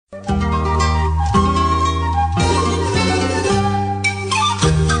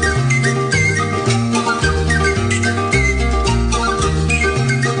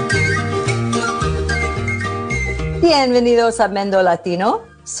Bienvenidos a Mendo Latino.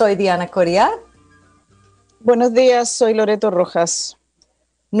 Soy Diana Coria. Buenos días, soy Loreto Rojas.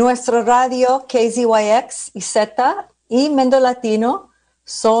 Nuestro radio KZYX y Z y Mendo Latino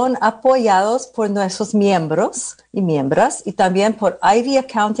son apoyados por nuestros miembros y miembras y también por Ivy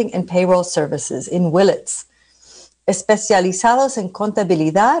Accounting and Payroll Services en Willits, especializados en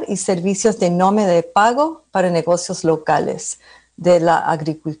contabilidad y servicios de nómina de pago para negocios locales, de la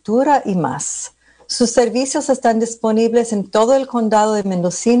agricultura y más. Sus servicios están disponibles en todo el condado de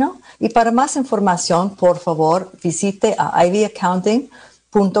Mendocino y para más información, por favor, visite a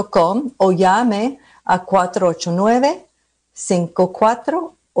ivyaccounting.com o llame a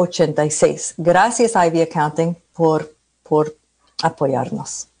 489-5486. Gracias, Ivy Accounting, por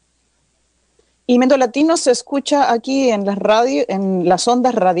apoyarnos. Y Mendo Latino se escucha aquí en las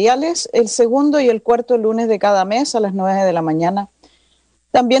ondas radiales el segundo y el cuarto lunes de cada mes a las 9 de la mañana.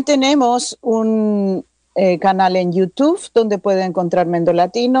 También tenemos un canal en YouTube donde puede encontrar Mendo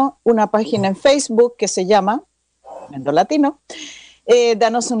Latino, una página en Facebook que se llama Mendo Latino.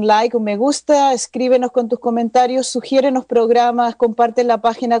 Danos un like, un me gusta, escríbenos con tus comentarios, sugiérenos programas, comparte la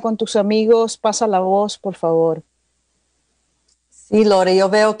página con tus amigos, pasa la voz, por favor. Sí, Lore, yo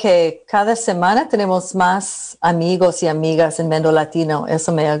veo que cada semana tenemos más amigos y amigas en Mendo Latino.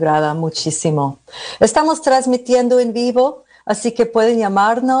 Eso me agrada muchísimo. Estamos transmitiendo en vivo, así que pueden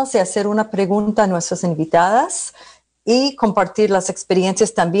llamarnos y hacer una pregunta a nuestras invitadas y compartir las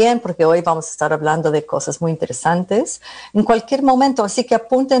experiencias también, porque hoy vamos a estar hablando de cosas muy interesantes en cualquier momento. Así que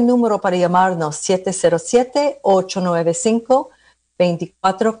apunte el número para llamarnos,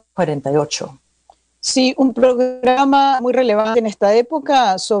 707-895-2448. Sí, un programa muy relevante en esta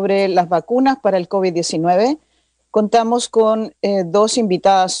época sobre las vacunas para el COVID-19. Contamos con dos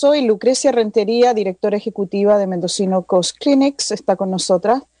invitadas hoy. Lucrecia Rentería, directora ejecutiva de Mendocino Coast Clinics, está con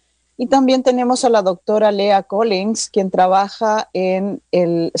nosotras. Y también tenemos a la doctora Lea Collins, quien trabaja en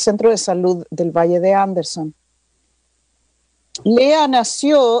el Centro de Salud del Valle de Anderson. Lea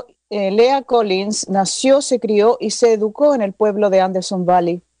Collins nació, se crió y se educó en el pueblo de Anderson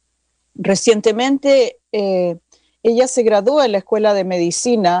Valley. Recientemente, ella se graduó en la Escuela de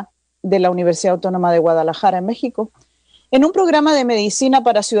Medicina de la Universidad Autónoma de Guadalajara, en México, en un programa de medicina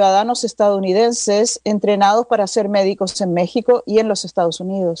para ciudadanos estadounidenses entrenados para ser médicos en México y en los Estados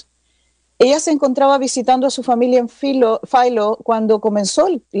Unidos. Ella se encontraba visitando a su familia en Philo cuando comenzó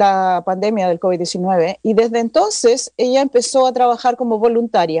la pandemia del COVID-19 y desde entonces ella empezó a trabajar como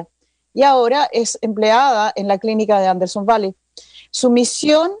voluntaria y ahora es empleada en la clínica de Anderson Valley. Su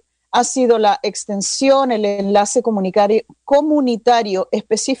misión ha sido la extensión, el enlace comunitario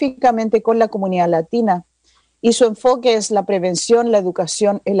específicamente con la comunidad latina. Y su enfoque es la prevención, la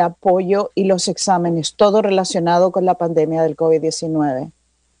educación, el apoyo y los exámenes, todo relacionado con la pandemia del COVID-19.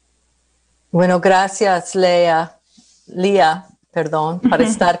 Bueno, gracias, Lea, para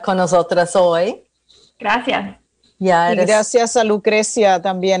estar con nosotras hoy. Gracias. Y gracias a Lucrecia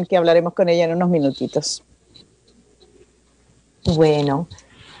también, que hablaremos con ella en unos minutitos. Bueno.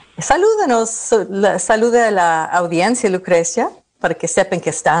 Saluda a la audiencia, Lucrecia, para que sepan que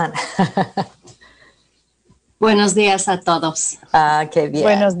están. Buenos días a todos. Ah, qué bien.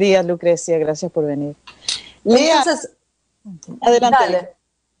 Buenos días, Lucrecia, gracias por venir. Lea, entonces, adelante. Dale.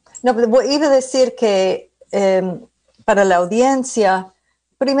 No, iba a decir que para la audiencia,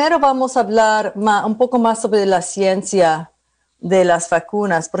 primero vamos a hablar un poco más sobre la ciencia de las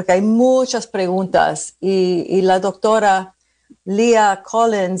vacunas, porque hay muchas preguntas y la doctora Lea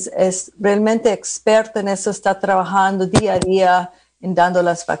Collins es realmente experta en eso, está trabajando día a día en dando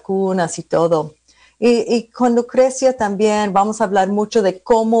las vacunas y todo. Y con Lucrecia también vamos a hablar mucho de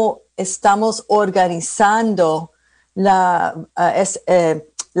cómo estamos organizando la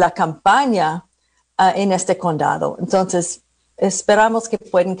campaña en este condado. Entonces, esperamos que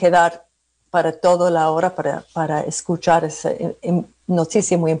puedan quedar para toda la hora para escuchar esa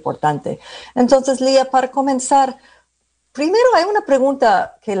noticia muy importante. Entonces, Lea, para comenzar, primero hay una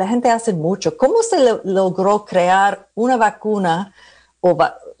pregunta que la gente hace mucho. ¿Cómo se logró crear una vacuna o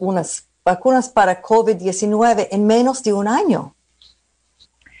unas vacunas para COVID-19 en menos de un año?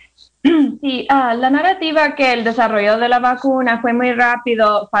 Sí, la narrativa que el desarrollo de la vacuna fue muy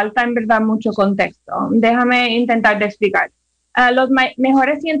rápido, falta en verdad mucho contexto. Déjame intentar de explicar. Los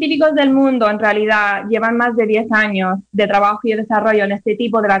mejores científicos del mundo en realidad llevan más de 10 años de trabajo y desarrollo en este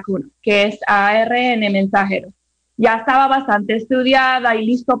tipo de vacuna, que es ARN mensajero. Ya estaba bastante estudiada y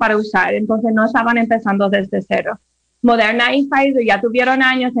listo para usar, entonces no estaban empezando desde cero. Moderna y Pfizer ya tuvieron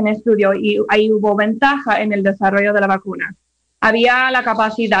años en estudio y ahí hubo ventaja en el desarrollo de la vacuna. Había la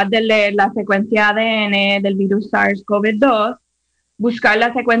capacidad de leer la secuencia ADN del virus SARS-CoV-2 buscar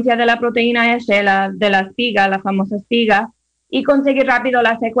la secuencia de la proteína S, de la espiga, la famosa espiga, y conseguir rápido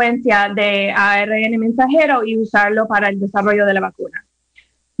la secuencia de ARN mensajero y usarlo para el desarrollo de la vacuna.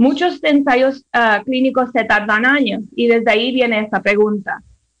 Muchos ensayos clínicos se tardan años y desde ahí viene esta pregunta.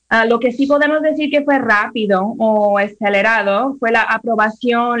 Lo que sí podemos decir que fue rápido o acelerado fue la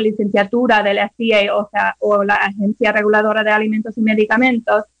aprobación, licenciatura del FDA, o la Agencia Reguladora de Alimentos y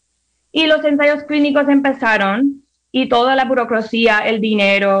Medicamentos, y los ensayos clínicos empezaron y toda la burocracia, el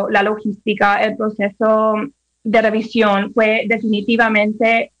dinero, la logística, el proceso de revisión fue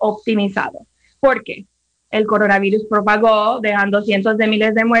definitivamente optimizado. ¿Por qué? El coronavirus propagó, dejando cientos de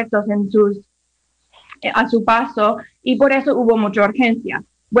miles de muertos a su paso, y por eso hubo mucha urgencia.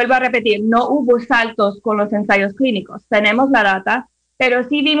 Vuelvo a repetir, no hubo saltos con los ensayos clínicos. Tenemos la data, pero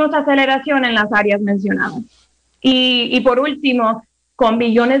sí vimos aceleración en las áreas mencionadas. Y por último, con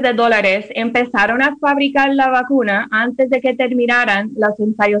billones de dólares, empezaron a fabricar la vacuna antes de que terminaran los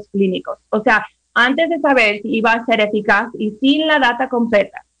ensayos clínicos. O sea, antes de saber si iba a ser eficaz y sin la data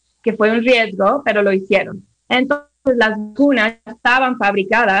completa, que fue un riesgo, pero lo hicieron. Entonces, las vacunas estaban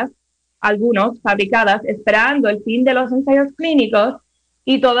fabricadas, algunos fabricadas, esperando el fin de los ensayos clínicos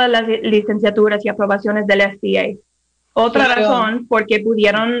y todas las licenciaturas y aprobaciones del FDA. Otra razón por qué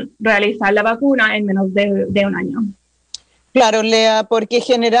pudieron realizar la vacuna en menos de un año. Claro, Lea, porque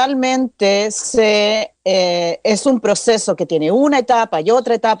generalmente es un proceso que tiene una etapa y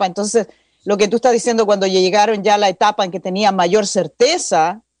otra etapa. Entonces, lo que tú estás diciendo, cuando llegaron ya a la etapa en que tenía mayor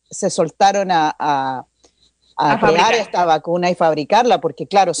certeza, se soltaron a crear esta vacuna y fabricarla, porque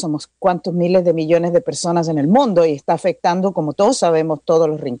claro, somos cuántos miles de millones de personas en el mundo y está afectando, como todos sabemos, todos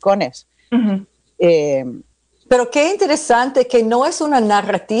los rincones. Uh-huh. Pero qué interesante que no es una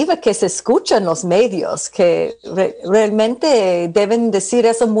narrativa que se escucha en los medios, que realmente deben decir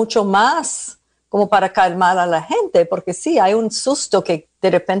eso mucho más como para calmar a la gente, porque sí, hay un susto que de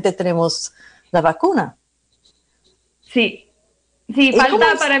repente tenemos la vacuna. Sí,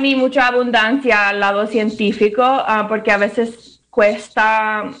 falta para mí mucha abundancia al lado científico, porque a veces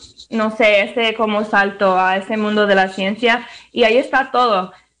cuesta, no sé, ese como salto a ese mundo de la ciencia, y ahí está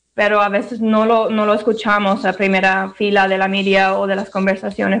todo. Pero a veces no lo escuchamos a primera fila de la media o de las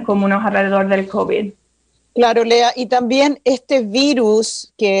conversaciones comunes alrededor del COVID. Claro, Lea, y también este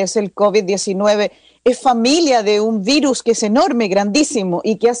virus que es el COVID-19 es familia de un virus que es enorme, grandísimo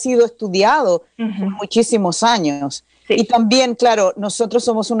y que ha sido estudiado por muchísimos años. Sí. Y también, claro, nosotros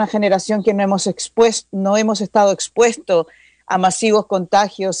somos una generación que no hemos estado expuestos a masivos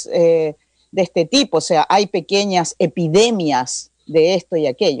contagios de este tipo, o sea, hay pequeñas epidemias de esto y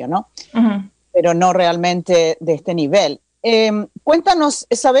aquello, ¿no? Uh-huh. Pero no realmente de este nivel. Cuéntanos,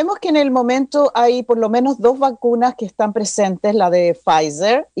 sabemos que en el momento hay por lo menos 2 vacunas que están presentes, la de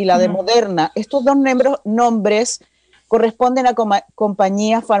Pfizer y la de Moderna. Estos 2 nombres corresponden a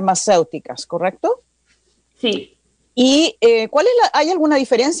compañías farmacéuticas, ¿correcto? Sí. ¿Y ¿hay alguna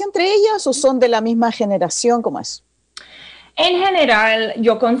diferencia entre ellas o son de la misma generación? ¿Cómo es? En general,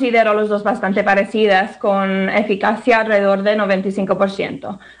 yo considero los dos bastante parecidas, con eficacia alrededor de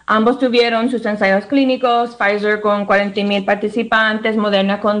 95%. Ambos tuvieron sus ensayos clínicos, Pfizer con 40,000 participantes,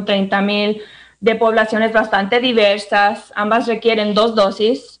 Moderna con 30,000, de poblaciones bastante diversas. Ambas requieren 2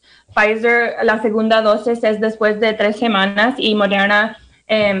 dosis. Pfizer, la segunda dosis es después de 3 semanas y Moderna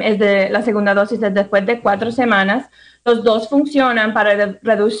la segunda dosis es después de 4 semanas. Los dos funcionan para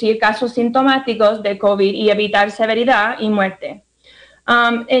reducir casos sintomáticos de COVID y evitar severidad y muerte.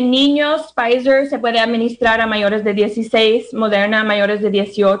 En niños, Pfizer se puede administrar a mayores de 16, Moderna a mayores de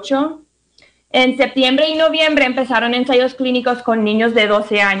 18. En septiembre y noviembre empezaron ensayos clínicos con niños de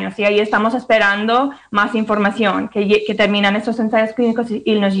 12 años y ahí estamos esperando más información, que terminan esos ensayos clínicos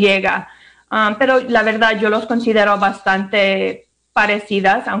y nos llega. Pero la verdad yo los considero bastante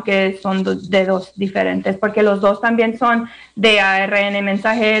parecidas, aunque son de 2 diferentes, porque los 2 también son de ARN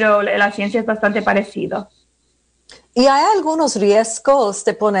mensajero, la ciencia es bastante parecida. ¿Y hay algunos riesgos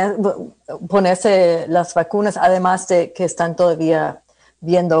de ponerse las vacunas, además de que están todavía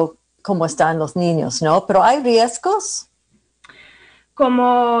viendo cómo están los niños, ¿no? Pero ¿hay riesgos?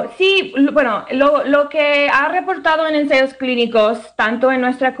 Sí, bueno, lo que ha reportado en ensayos clínicos, tanto en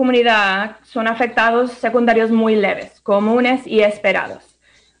nuestra comunidad, son afectados secundarios muy leves, comunes y esperados.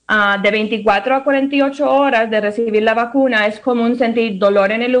 De 24 a 48 horas de recibir la vacuna es común sentir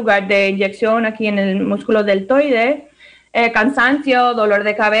dolor en el lugar de inyección, aquí en el músculo deltoide, cansancio, dolor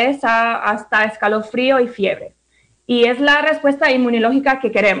de cabeza, hasta escalofrío y fiebre. Y es la respuesta inmunológica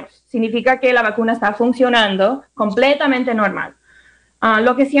que queremos. Significa que la vacuna está funcionando completamente normal.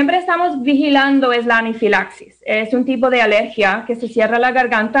 Lo que siempre estamos vigilando es la anafilaxis. Es un tipo de alergia que se cierra la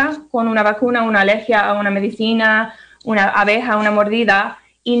garganta con una vacuna, una alergia a una medicina una abeja, una mordida,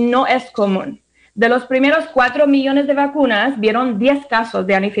 y no es común. De los primeros 4 millones de vacunas, vieron 10 casos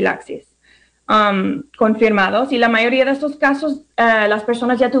de anafilaxis confirmados, y la mayoría de estos casos, las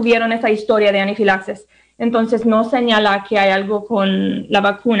personas ya tuvieron esa historia de anafilaxis. Entonces, no señala que hay algo con la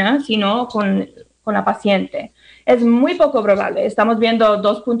vacuna, sino con la paciente. Es muy poco probable. Estamos viendo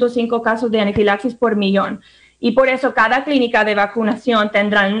 2.5 casos de anafilaxis por millón. Y por eso cada clínica de vacunación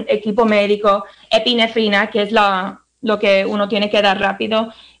tendrá un equipo médico, epinefrina, que es lo que uno tiene que dar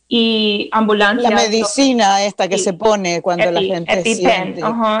rápido, y ambulancia. La medicina esta que se pone cuando la gente EpiPen, siente.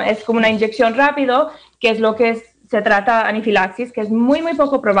 Es como una inyección rápido, que es lo que se trata anafilaxis, que es muy, muy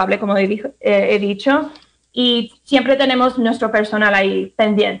poco probable, como he dicho. Y siempre tenemos nuestro personal ahí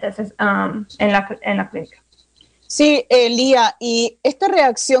pendientes en la clínica. Sí, Lía, y esta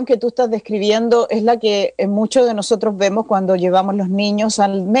reacción que tú estás describiendo es la que muchos de nosotros vemos cuando llevamos los niños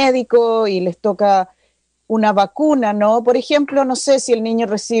al médico y les toca una vacuna, ¿no? Por ejemplo, no sé si el niño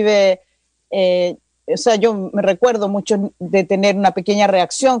recibe, o sea, yo me recuerdo mucho de tener una pequeña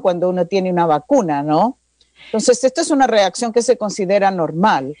reacción cuando uno tiene una vacuna, ¿no? Entonces, esta es una reacción que se considera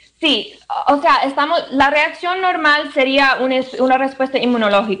normal. Sí, o sea, la reacción normal sería una respuesta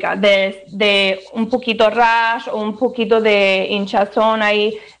inmunológica de un poquito rash o un poquito de hinchazón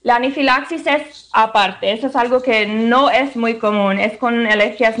ahí. La anafilaxis es aparte, eso es algo que no es muy común, es con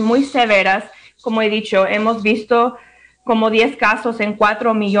alergias muy severas. Como he dicho, hemos visto como 10 casos en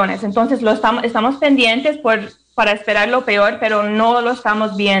 4 millones. Entonces, estamos pendientes para esperar lo peor, pero no lo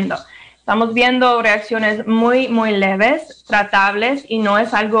estamos viendo. Estamos viendo reacciones muy, muy leves, tratables, y no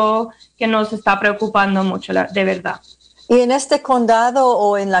es algo que nos está preocupando mucho, de verdad. ¿Y en este condado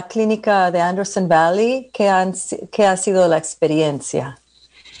o en la clínica de Anderson Valley, qué ha sido la experiencia?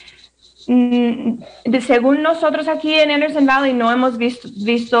 Según nosotros aquí en Anderson Valley no hemos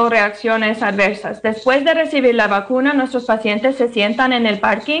visto reacciones adversas. Después de recibir la vacuna, nuestros pacientes se sientan en el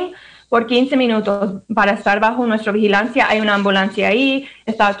parking por 15 minutos para estar bajo nuestra vigilancia. Hay una ambulancia ahí,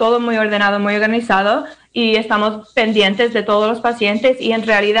 está todo muy ordenado, muy organizado, y estamos pendientes de todos los pacientes, y en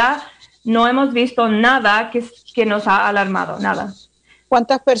realidad no hemos visto nada que nos ha alarmado, nada.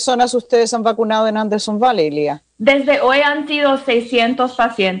 ¿Cuántas personas ustedes han vacunado en Anderson Valley, Lía? Desde hoy han sido 600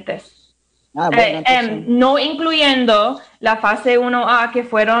 pacientes. Bueno, no incluyendo la fase 1A, que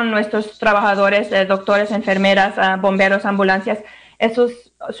fueron nuestros trabajadores, doctores, enfermeras, bomberos, ambulancias. Esos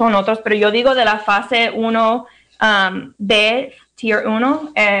son otros, pero yo digo de la fase 1 B, Tier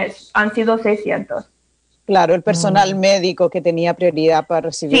 1, han sido 600. Claro, el personal médico que tenía prioridad para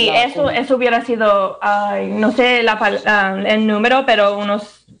recibir sí, la vacuna. eso hubiera sido, no sé el número, pero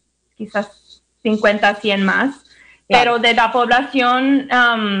unos quizás 50, 100 más. Claro. Pero de la población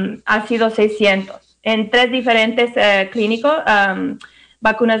ha sido 600 en 3 diferentes clínicas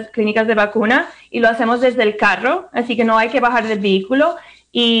de vacuna, y lo hacemos desde el carro, así que no hay que bajar del vehículo,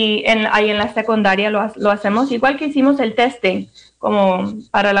 y ahí en la secundaria lo hacemos igual que hicimos el testing como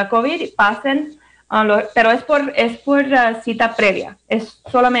para la COVID, pasen, pero es por cita previa, es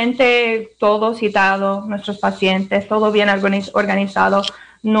solamente todo citado, nuestros pacientes, todo bien organizado,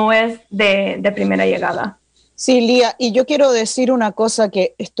 no es de primera llegada. Sí, Lía, y yo quiero decir una cosa,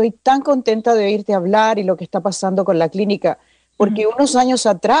 que estoy tan contenta de oírte hablar y lo que está pasando con la clínica, porque unos años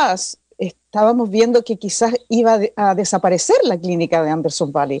atrás estábamos viendo que quizás iba a desaparecer la clínica de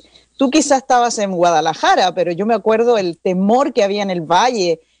Anderson Valley. Tú quizás estabas en Guadalajara, pero yo me acuerdo el temor que había en el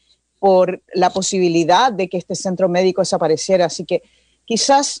Valle por la posibilidad de que este centro médico desapareciera. Así que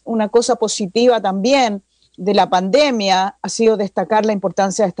quizás una cosa positiva también de la pandemia ha sido destacar la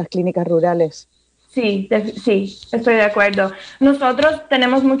importancia de estas clínicas rurales. Sí, estoy de acuerdo. Nosotros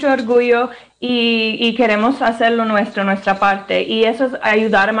tenemos mucho orgullo y queremos hacer lo nuestra parte, y eso es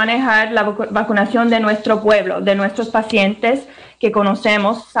ayudar a manejar la vacunación de nuestro pueblo, de nuestros pacientes que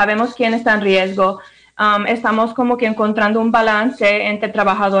conocemos, sabemos quién está en riesgo. Estamos como que encontrando un balance entre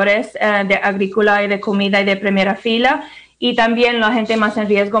trabajadores de agrícola y de comida y de primera fila, y también la gente más en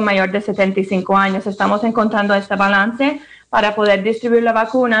riesgo mayor de 75 años. Estamos encontrando este balance para poder distribuir la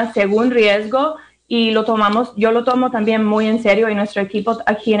vacuna según riesgo, y yo lo tomo también muy en serio, y nuestro equipo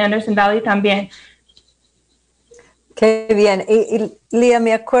aquí en Anderson Valley también. Qué bien. Y Lía,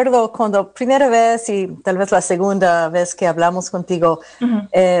 me acuerdo cuando primera vez y tal vez la segunda vez que hablamos contigo,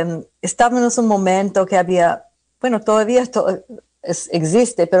 estábamos en un momento que había, bueno, todavía esto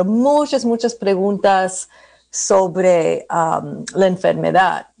existe, pero muchas preguntas sobre la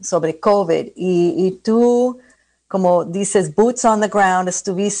enfermedad, sobre COVID. Y tú, como dices, boots on the ground,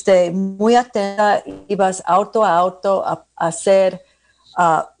 estuviste muy atenta, ibas auto a auto a hacer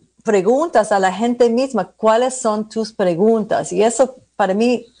preguntas a la gente misma. ¿Cuáles son tus preguntas? Y eso para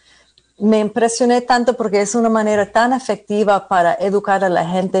mí me impresioné tanto porque es una manera tan efectiva para educar a la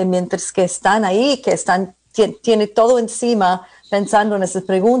gente mientras que están ahí, que tiene todo encima pensando en esas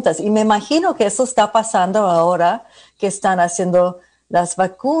preguntas. Y me imagino que eso está pasando ahora que están haciendo las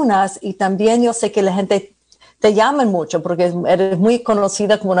vacunas, y también yo sé que la gente te llama mucho porque eres muy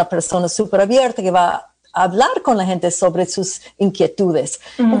conocida como una persona súper abierta que va a hablar con la gente sobre sus inquietudes.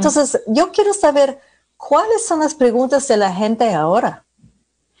 Uh-huh. Entonces, yo quiero saber cuáles son las preguntas de la gente ahora.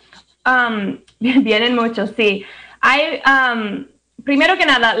 Vienen muchos, sí. Hay, primero que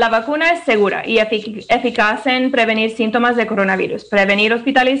nada, la vacuna es segura y eficaz en prevenir síntomas de coronavirus, prevenir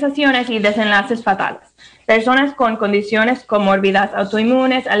hospitalizaciones y desenlaces fatales. Personas con condiciones comórbidas,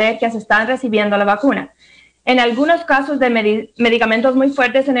 autoinmunes, alergias están recibiendo la vacuna. En algunos casos de medicamentos muy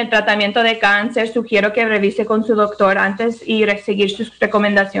fuertes en el tratamiento de cáncer, sugiero que revise con su doctor antes y seguir sus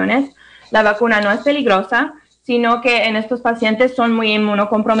recomendaciones. La vacuna no es peligrosa, sino que en estos pacientes son muy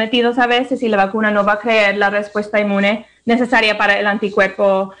inmunocomprometidos a veces y la vacuna no va a crear la respuesta inmune necesaria para el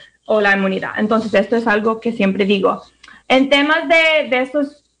anticuerpo o la inmunidad. Entonces, esto es algo que siempre digo. En temas de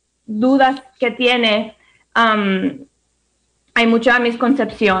estas dudas que tiene, hay muchas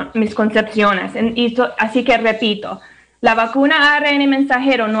misconcepciones. Así que repito, la vacuna ARN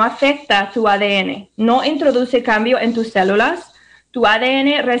mensajero no afecta tu ADN, no introduce cambio en tus células. Tu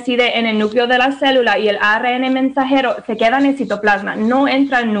ADN reside en el núcleo de la célula y el ARN mensajero se queda en el citoplasma, no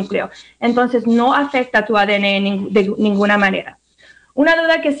entra al núcleo. Entonces, no afecta tu ADN de ninguna manera. Una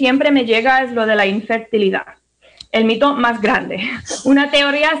duda que siempre me llega es lo de la infertilidad. El mito más grande. Una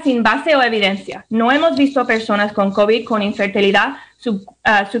teoría sin base o evidencia. No hemos visto personas con COVID con infertilidad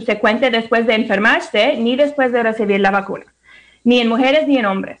subsecuente después de enfermarse ni después de recibir la vacuna. Ni en mujeres ni en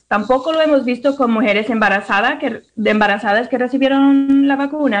hombres. Tampoco lo hemos visto con mujeres embarazadas que recibieron la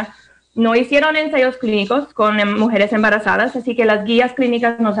vacuna. No hicieron ensayos clínicos con mujeres embarazadas, así que las guías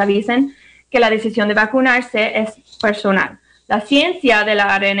clínicas nos avisen que la decisión de vacunarse es personal. La ciencia del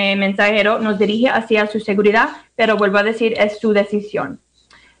ARN mensajero nos dirige hacia su seguridad, pero vuelvo a decir, es su decisión.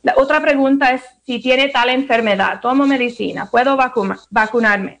 La otra pregunta es, si tiene tal enfermedad, tomo medicina, ¿puedo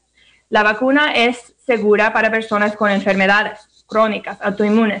vacunarme? La vacuna es segura para personas con enfermedades crónicas,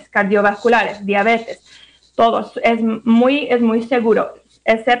 autoinmunes, cardiovasculares, diabetes, todos. Es muy seguro,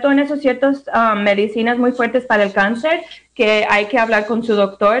 excepto en esos ciertas medicinas muy fuertes para el cáncer que hay que hablar con su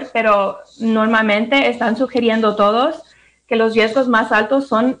doctor, pero normalmente están sugiriendo todos que los riesgos más altos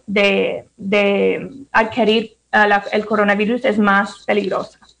son de adquirir el coronavirus, es más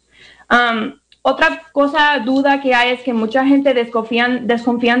peligrosa. Otra duda que hay es que mucha gente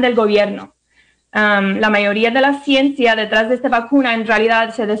desconfían del gobierno. La mayoría de la ciencia detrás de esta vacuna en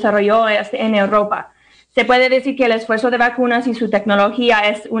realidad se desarrolló en Europa. Se puede decir que el esfuerzo de vacunas y su tecnología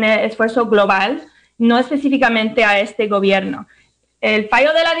es un esfuerzo global, no específicamente a este gobierno. El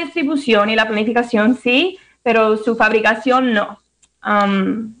fallo de la distribución y la planificación sí, pero su fabricación no.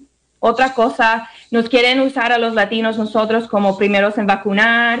 Otra cosa, nos quieren usar a los latinos nosotros como primeros en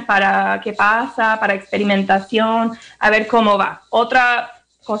vacunar, para qué pasa, para experimentación, a ver cómo va. Otra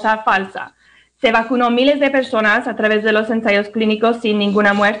cosa falsa. Se vacunó miles de personas a través de los ensayos clínicos sin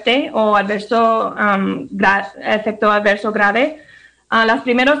ninguna muerte o efecto adverso grave. Los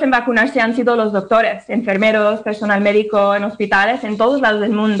primeros en vacunarse han sido los doctores, enfermeros, personal médico en hospitales en todos lados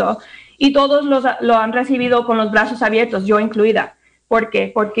del mundo. Y todos lo han recibido con los brazos abiertos, yo incluida. ¿Por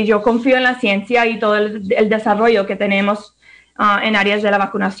qué? Porque yo confío en la ciencia y todo el desarrollo que tenemos en áreas de la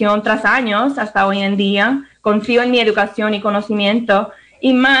vacunación tras años hasta hoy en día. Confío en mi educación y conocimiento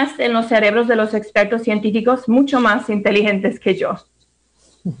y más en los cerebros de los expertos científicos mucho más inteligentes que yo.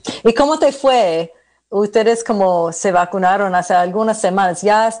 ¿Y cómo te fue? Ustedes como se vacunaron hace algunas semanas,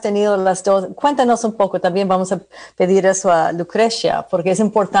 ya has tenido las dos. Cuéntanos un poco, también vamos a pedir eso a Lucrecia, porque es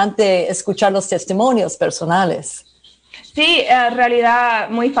importante escuchar los testimonios personales. Sí, en realidad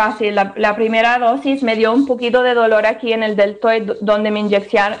muy fácil. La primera dosis me dio un poquito de dolor aquí en el deltoide donde me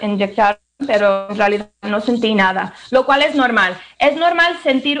inyectaron, pero en realidad no sentí nada, lo cual es normal. Es normal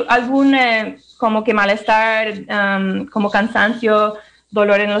sentir algún como que malestar, como cansancio,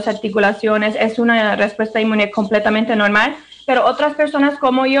 dolor en las articulaciones, es una respuesta inmune completamente normal, pero otras personas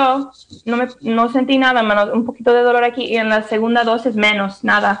como yo no sentí nada, menos un poquito de dolor aquí y en la segunda dosis menos,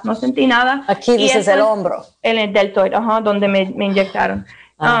 nada, no sentí nada. Aquí dices el hombro. En el deltoide, donde me inyectaron.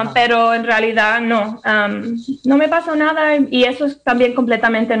 Pero en realidad no me pasó nada y eso es también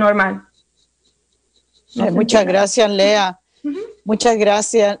completamente normal. Muchas gracias, Lea. Muchas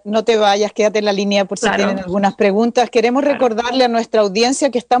gracias. No te vayas, quédate en la línea por si tienen algunas preguntas. Queremos recordarle a nuestra audiencia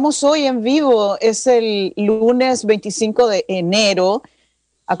que estamos hoy en vivo. Es el lunes 25 de enero.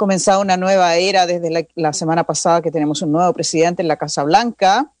 Ha comenzado una nueva era desde la semana pasada que tenemos un nuevo presidente en la Casa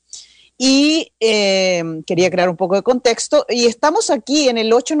Blanca. Y quería crear un poco de contexto. Y estamos aquí en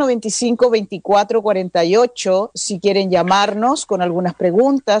el 895-2448. Si quieren llamarnos con algunas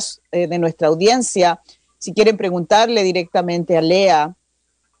preguntas de nuestra audiencia, si quieren preguntarle directamente a Lea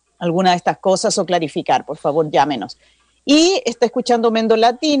alguna de estas cosas o clarificar, por favor, llámenos. Y está escuchando Mendo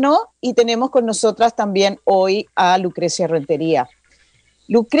Latino y tenemos con nosotras también hoy a Lucrecia Rentería.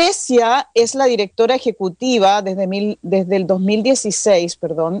 Lucrecia es la directora ejecutiva desde el 2016,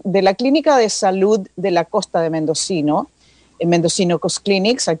 de la Clínica de Salud de la Costa de Mendocino, en Mendocino Coast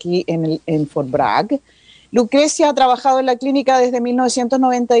Clinics, aquí en Fort Bragg. Lucrecia ha trabajado en la clínica desde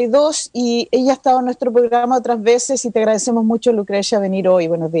 1992 y ella ha estado en nuestro programa otras veces y te agradecemos mucho, Lucrecia, venir hoy.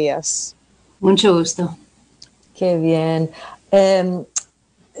 Buenos días. Mucho gusto. Qué bien.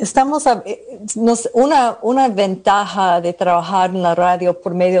 Una ventaja de trabajar en la radio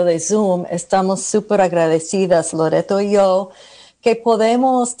por medio de Zoom, estamos súper agradecidas, Loreto y yo, que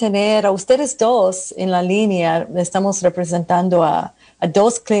podemos tener a ustedes dos en la línea. Estamos representando a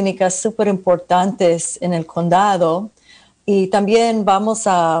dos clínicas súper importantes en el condado y también vamos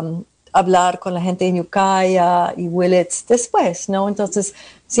a hablar con la gente de Ukiah y Willits después, ¿no? Entonces,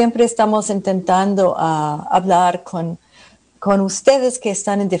 siempre estamos intentando hablar con ustedes que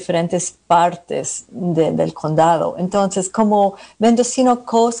están en diferentes partes del condado. Entonces, como Mendocino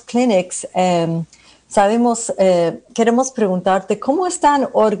Coast Clinics, queremos preguntarte cómo están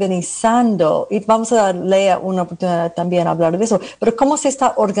organizando, y vamos a darle una oportunidad también a hablar de eso, pero cómo se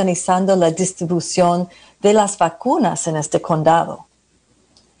está organizando la distribución de las vacunas en este condado.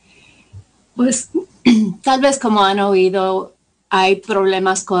 Pues tal vez como han oído, hay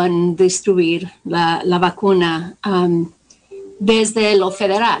problemas con distribuir la vacuna desde lo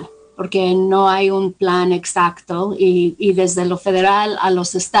federal, porque no hay un plan exacto y desde lo federal a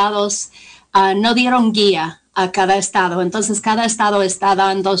los estados no dieron guía a cada estado. Entonces cada estado está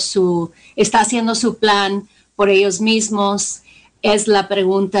haciendo su plan por ellos mismos. Es la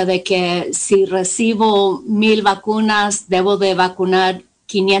pregunta de que si recibo 1,000 vacunas, debo de vacunar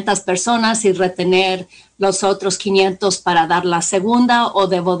 500 personas y retener los otros 500 para dar la segunda, o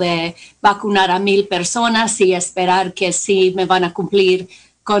debo de vacunar a 1,000 personas y esperar que sí me van a cumplir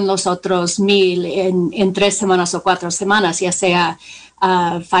con los otros 1,000 en 3 semanas o 4 semanas, ya sea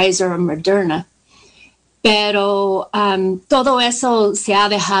Pfizer o Moderna. Pero todo eso se ha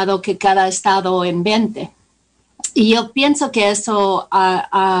dejado que cada estado invente. Y yo pienso que eso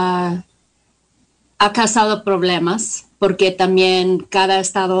ha causado problemas, porque también cada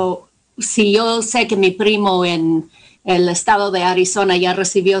estado, si yo sé que mi primo en el estado de Arizona ya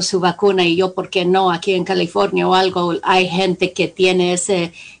recibió su vacuna y yo, ¿por qué no? Aquí en California o algo, hay gente que tiene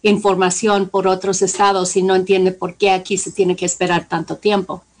esa información por otros estados y no entiende por qué aquí se tiene que esperar tanto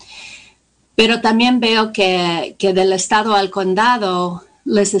tiempo. Pero también veo que del estado al condado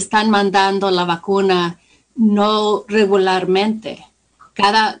les están mandando la vacuna no regularmente.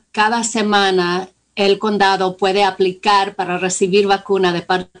 Cada semana el condado puede aplicar para recibir vacuna de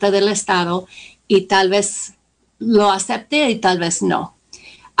parte del estado y tal vez lo acepte y tal vez no.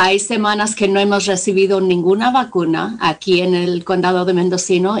 Hay semanas que no hemos recibido ninguna vacuna aquí en el condado de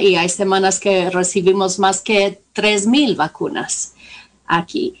Mendocino y hay semanas que recibimos más que 3,000 vacunas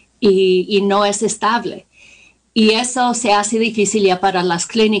aquí y no es estable. Y eso se hace difícil ya para las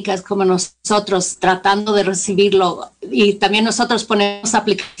clínicas como nosotros tratando de recibirlo. Y también nosotros ponemos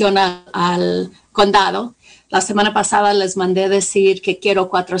aplicación al condado. La semana pasada les mandé decir que quiero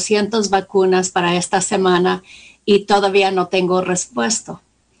 400 vacunas para esta semana y todavía no tengo respuesta.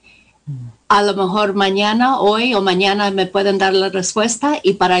 A lo mejor hoy o mañana me pueden dar la respuesta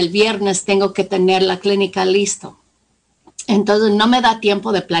y para el viernes tengo que tener la clínica listo. Entonces no me da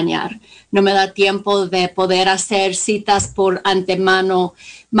tiempo de planear, no me da tiempo de poder hacer citas por antemano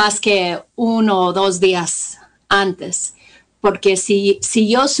más que 1 o 2 días antes. Porque si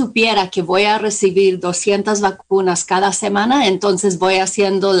yo supiera que voy a recibir 200 vacunas cada semana, entonces voy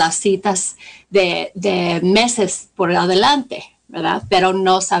haciendo las citas de meses por adelante, ¿verdad? Pero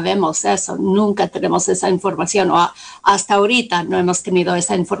no sabemos eso, nunca tenemos esa información o hasta ahorita no hemos tenido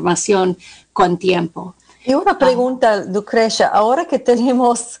esa información con tiempo. Y una pregunta, Lucrecia, ahora que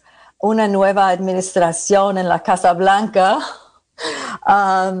tenemos una nueva administración en la Casa Blanca,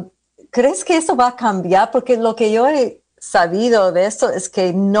 ¿crees que eso va a cambiar? Porque lo que yo he sabido de esto es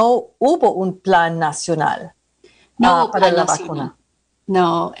que no hubo un plan nacional para la vacuna.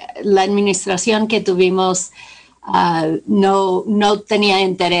 No, la administración que tuvimos no tenía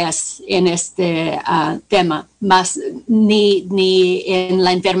interés en este tema, más ni en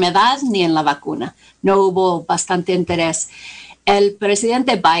la enfermedad ni en la vacuna. No hubo bastante interés. El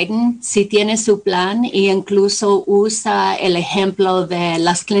presidente Biden sí tiene su plan e incluso usa el ejemplo de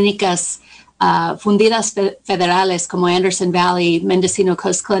las clínicas fundidas federales como Anderson Valley, Mendocino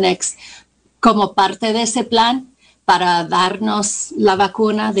Coast Clinics, como parte de ese plan para darnos la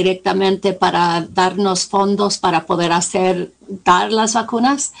vacuna directamente, para darnos fondos para poder dar las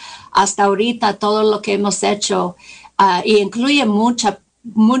vacunas. Hasta ahorita todo lo que hemos hecho y incluye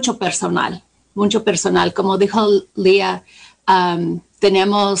mucho personal, como dijo Lía,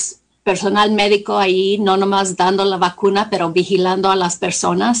 tenemos personal médico ahí, no nomás dando la vacuna, pero vigilando a las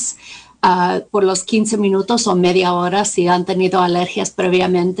personas por los 15 minutos o media hora si han tenido alergias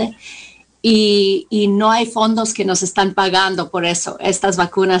previamente. Y no hay fondos que nos están pagando por eso. Estas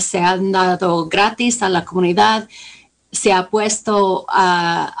vacunas se han dado gratis a la comunidad, se ha puesto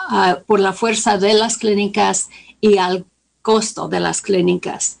por la fuerza de las clínicas y al costo de las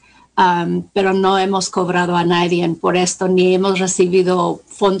clínicas. Pero no hemos cobrado a nadie por esto, ni hemos recibido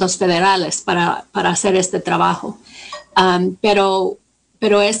fondos federales para hacer este trabajo. Pero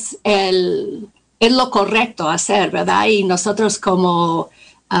es lo correcto hacer, ¿verdad? Y nosotros como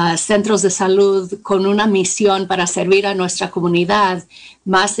centros de salud con una misión para servir a nuestra comunidad,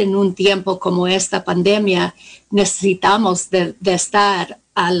 más en un tiempo como esta pandemia, necesitamos de estar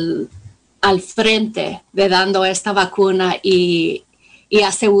al frente de dando esta vacuna y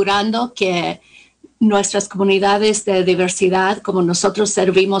asegurando que nuestras comunidades de diversidad, como nosotros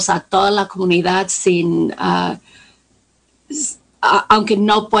servimos a toda la comunidad aunque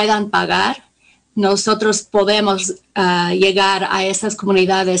no puedan pagar, nosotros podemos llegar a esas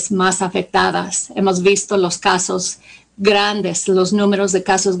comunidades más afectadas. Hemos visto los casos grandes, los números de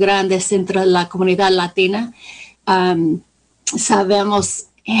casos grandes entre la comunidad latina. Sabemos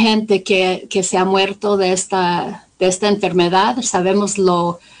gente que se ha muerto de esta enfermedad. Sabemos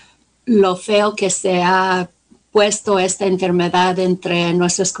lo feo que se ha puesto esta enfermedad entre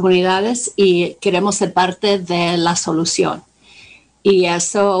nuestras comunidades y queremos ser parte de la solución. Y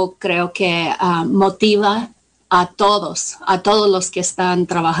eso creo que motiva a todos los que están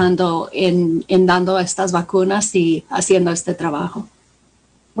trabajando en dando estas vacunas y haciendo este trabajo.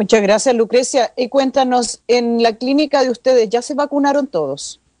 Muchas gracias, Lucrecia. Y cuéntanos, en la clínica de ustedes, ¿ya se vacunaron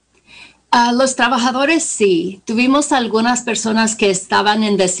todos? Los trabajadores sí. Tuvimos algunas personas que estaban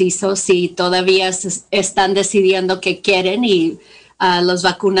indecisos y todavía están decidiendo qué quieren y los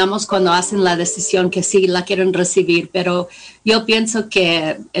vacunamos cuando hacen la decisión que sí la quieren recibir. Pero yo pienso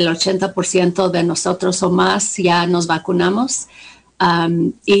que el 80% de nosotros o más ya nos vacunamos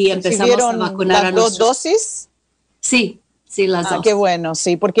y empezamos a vacunar a ¿Las 2 dosis? Sí, las 2. Qué bueno,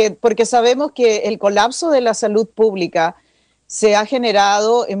 sí, porque sabemos que el colapso de la salud pública se ha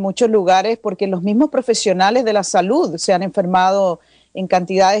generado en muchos lugares porque los mismos profesionales de la salud se han enfermado en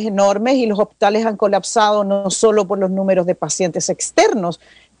cantidades enormes y los hospitales han colapsado no solo por los números de pacientes externos,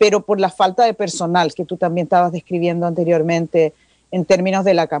 pero por la falta de personal que tú también estabas describiendo anteriormente en términos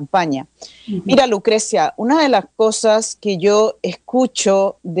de la campaña. Uh-huh. Mira, Lucrecia, una de las cosas que yo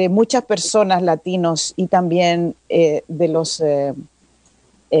escucho de muchas personas latinos y también de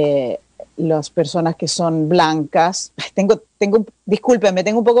las personas que son blancas, discúlpenme,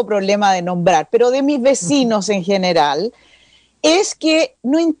 tengo un poco problema de nombrar, pero de mis vecinos en general, es que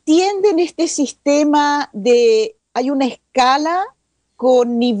no entienden este sistema hay una escala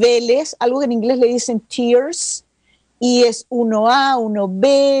con niveles, algo que en inglés le dicen tiers, y es 1A,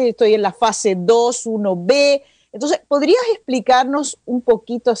 1B, estoy en la fase 2, 1B. Entonces, ¿podrías explicarnos un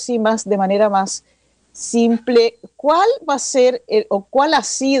poquito así más, de manera más simple, cuál va a ser o cuál ha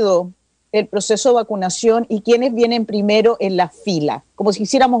sido el proceso de vacunación y quiénes vienen primero en la fila? Como si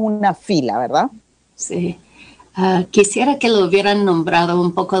hiciéramos una fila, ¿verdad? Sí. Quisiera que lo hubieran nombrado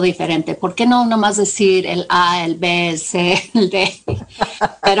un poco diferente. ¿Por qué no nomás decir el A, el B, el C, el D?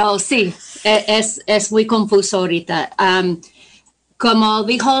 Pero sí, es muy confuso ahorita. Como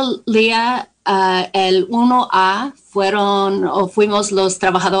dijo Lía, el 1A fuimos los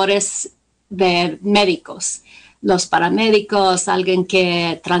trabajadores de médicos, los paramédicos, alguien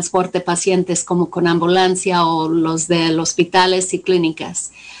que transporte pacientes como con ambulancia o los de los hospitales y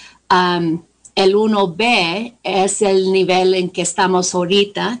clínicas. El 1B es el nivel en que estamos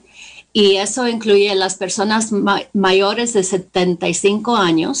ahorita y eso incluye las personas mayores de 75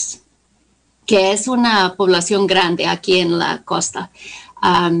 años, que es una población grande aquí en la costa,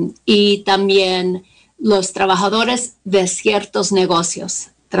 y también los trabajadores de ciertos negocios,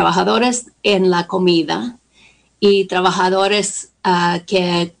 trabajadores en la comida y trabajadores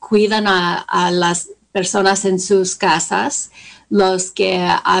que cuidan a las personas en sus casas, los que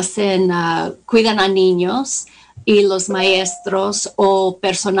cuidan a niños y los maestros o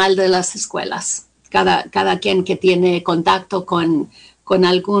personal de las escuelas. cada quien que tiene contacto con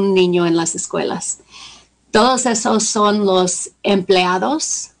algún niño en las escuelas. Todos esos son los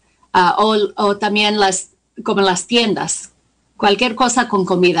empleados o también como las tiendas. Cualquier cosa con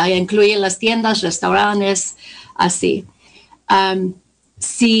comida, incluye las tiendas, restaurantes, así.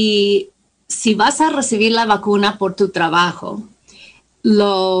 Si vas a recibir la vacuna por tu trabajo,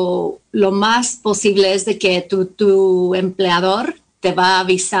 lo más posible es de que tu empleador te va a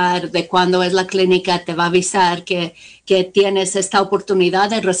avisar de cuándo es la clínica, te va a avisar que tienes esta oportunidad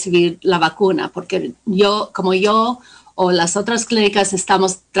de recibir la vacuna, porque como yo o las otras clínicas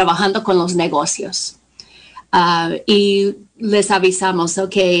estamos trabajando con los negocios. Y les avisamos,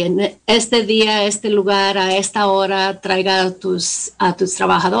 ok, en este día, este lugar, a esta hora, traiga a tus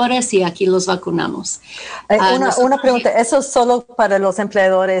trabajadores y aquí los vacunamos. Una pregunta, ¿eso es solo para los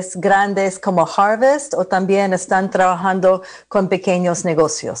empleadores grandes como Harvest o también están trabajando con pequeños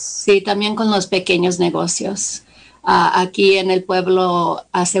negocios? Sí, también con los pequeños negocios. Aquí en el pueblo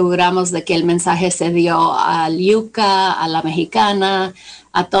aseguramos de que el mensaje se dio al Yuca, a la Mexicana,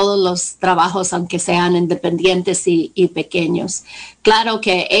 a todos los trabajos, aunque sean independientes y pequeños. Claro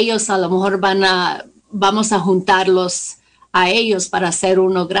que ellos a lo mejor vamos a juntarlos a ellos para hacer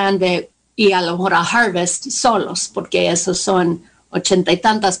uno grande y a lo mejor a Harvest solos, porque esos son 80 y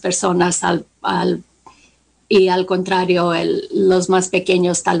tantas personas y al contrario, los más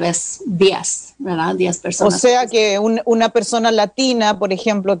pequeños tal vez 10, ¿verdad? 10 personas. O sea que una persona latina, por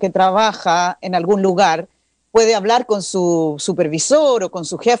ejemplo, que trabaja en algún lugar, puede hablar con su supervisor o con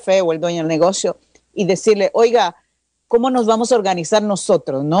su jefe o el dueño del negocio y decirle, oiga, ¿cómo nos vamos a organizar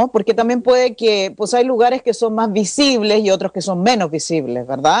nosotros, no? Porque también puede que, pues hay lugares que son más visibles y otros que son menos visibles,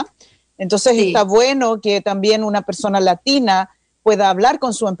 ¿verdad? Entonces sí, está bueno que también una persona latina pueda hablar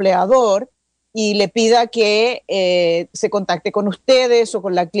con su empleador y le pida que se contacte con ustedes o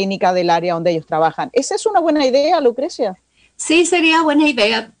con la clínica del área donde ellos trabajan. ¿Esa es una buena idea, Lucrecia? Sí, sería buena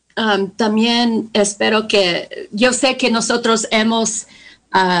idea. También espero que, yo sé que nosotros hemos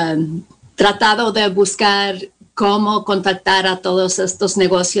tratado de buscar cómo contactar a todos estos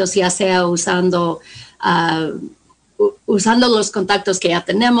negocios, ya sea usando los contactos que ya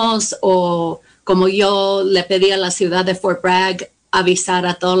tenemos o como yo le pedí a la ciudad de Fort Bragg, avisar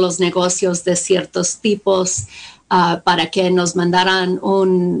a todos los negocios de ciertos tipos para que nos mandaran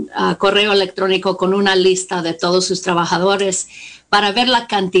un correo electrónico con una lista de todos sus trabajadores para ver la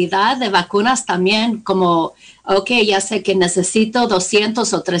cantidad de vacunas también, como, ok, ya sé que necesito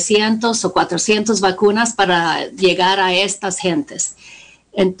 200 o 300 o 400 vacunas para llegar a estas gentes.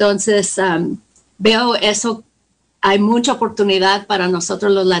 Entonces, veo eso. Hay mucha oportunidad para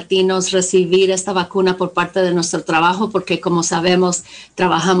nosotros los latinos recibir esta vacuna por parte de nuestro trabajo, porque como sabemos,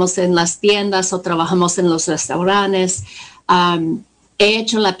 trabajamos en las tiendas o trabajamos en los restaurantes. He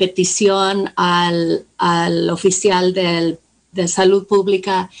hecho la petición al oficial de salud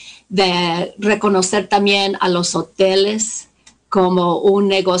pública de reconocer también a los hoteles como un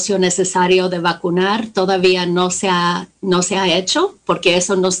negocio necesario de vacunar. Todavía no se ha hecho, porque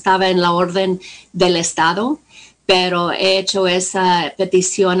eso no estaba en la orden del Estado. Pero he hecho esa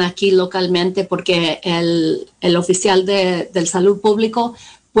petición aquí localmente porque el oficial del salud público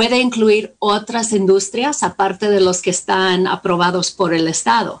puede incluir otras industrias aparte de los que están aprobados por el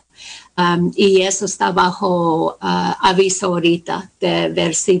Estado. Y eso está bajo aviso ahorita de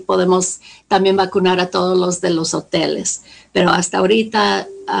ver si podemos también vacunar a todos los de los hoteles. Pero hasta ahorita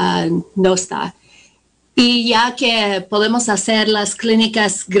no está. Y ya que podemos hacer las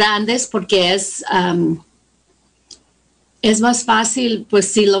clínicas grandes porque es más fácil,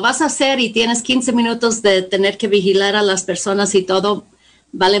 pues si lo vas a hacer y tienes 15 minutos de tener que vigilar a las personas y todo,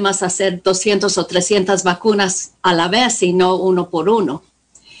 vale más hacer 200 o 300 vacunas a la vez y no uno por uno.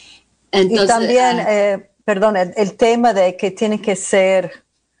 Entonces, y también, el tema de que tienen que ser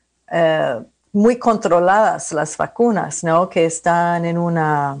muy controladas las vacunas, ¿no? Que están en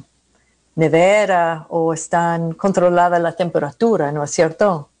una nevera o están controlada la temperatura, ¿no es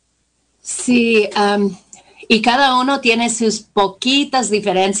cierto? Sí, y cada uno tiene sus poquitas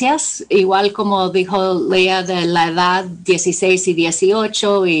diferencias, igual como dijo Lea de la edad 16 y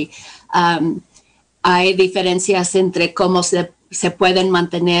 18, y hay diferencias entre cómo se pueden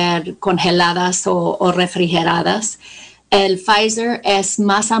mantener congeladas o refrigeradas. El Pfizer es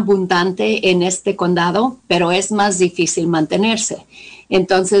más abundante en este condado, pero es más difícil mantenerse.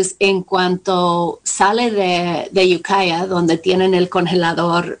 Entonces, en cuanto sale de Ukiah, donde tienen el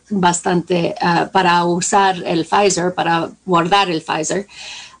congelador bastante para usar el Pfizer, para guardar el Pfizer,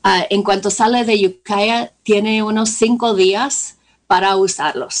 en cuanto sale de Ukiah, tiene unos 5 días para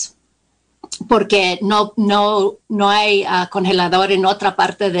usarlos. porque no hay congelador en otra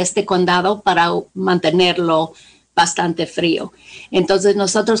parte de este condado para mantenerlo bastante frío. Entonces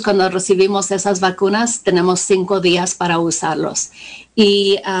nosotros cuando recibimos esas vacunas tenemos 5 días para usarlos.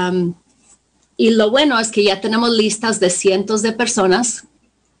 Y lo bueno es que ya tenemos listas de cientos de personas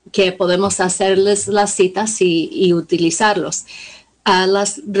que podemos hacerles las citas y utilizarlos.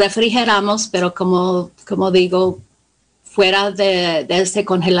 Las refrigeramos, pero como digo, fuera de ese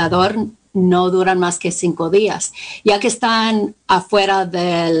congelador no duran más que 5 días. Ya que están afuera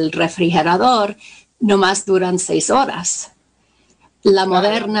del refrigerador, nomás duran 6 horas. La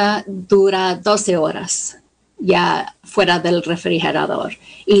Moderna dura 12 horas ya fuera del refrigerador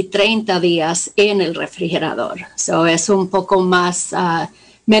y 30 días en el refrigerador. So es un poco más,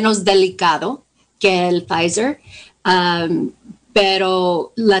 menos delicado que el Pfizer,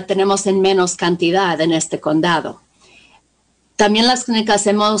 pero la tenemos en menos cantidad en este condado. También las clínicas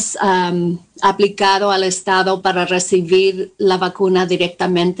hemos aplicado al estado para recibir la vacuna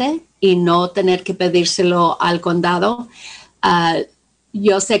directamente y no tener que pedírselo al condado.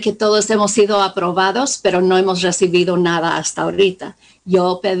 Yo sé que todos hemos sido aprobados, pero no hemos recibido nada hasta ahorita.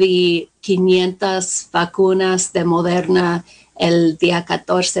 Yo pedí 500 vacunas de Moderna el día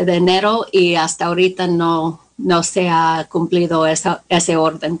 14 de enero y hasta ahorita no se ha cumplido ese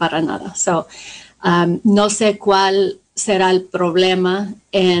orden para nada. So, no sé cuál será el problema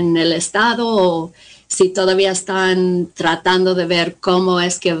en el estado o si todavía están tratando de ver cómo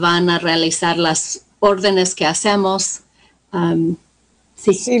es que van a realizar las órdenes que hacemos.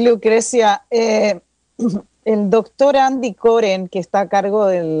 Sí, Lucrecia, el doctor Andy Coren, que está a cargo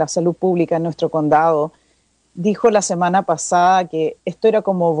de la salud pública en nuestro condado, dijo la semana pasada que esto era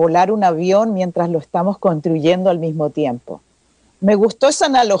como volar un avión mientras lo estamos construyendo al mismo tiempo. Me gustó esa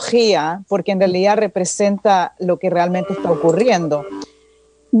analogía porque en realidad representa lo que realmente está ocurriendo.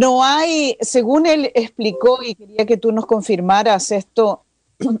 No hay, según él explicó, y quería que tú nos confirmaras esto,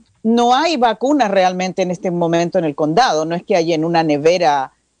 no hay vacunas realmente en este momento en el condado. No es que hay en una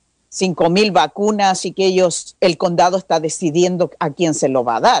nevera 5,000 vacunas y que el condado está decidiendo a quién se lo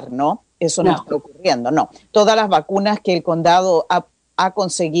va a dar, ¿no? Eso no está ocurriendo, no. Todas las vacunas que el condado ha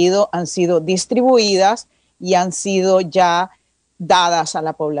conseguido han sido distribuidas y han sido ya dadas a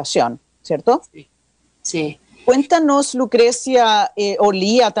la población, ¿cierto? Sí. Cuéntanos, Lucrecia, o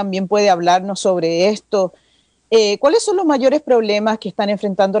Lía también puede hablarnos sobre esto. ¿Cuáles son los mayores problemas que están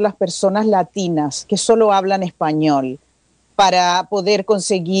enfrentando las personas latinas que solo hablan español para poder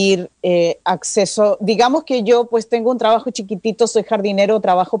conseguir acceso? Digamos que yo pues tengo un trabajo chiquitito, soy jardinero,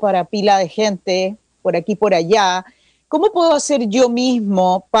 trabajo para pila de gente, por aquí, por allá. ¿Cómo puedo hacer yo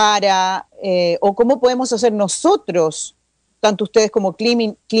mismo o cómo podemos hacer nosotros, tanto ustedes como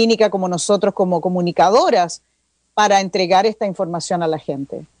clínica como nosotros como comunicadoras, para entregar esta información a la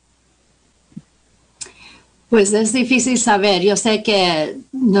gente? Pues es difícil saber. Yo sé que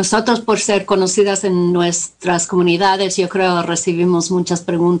nosotros, por ser conocidas en nuestras comunidades, yo creo recibimos muchas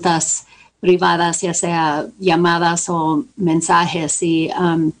preguntas privadas, ya sea llamadas o mensajes, y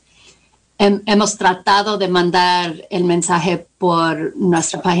hemos tratado de mandar el mensaje por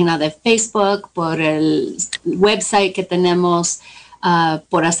nuestra página de Facebook, por el website que tenemos,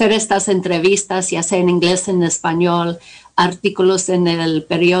 por hacer estas entrevistas, ya sea en inglés, en español, artículos en el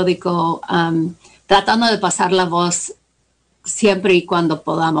periódico, tratando de pasar la voz siempre y cuando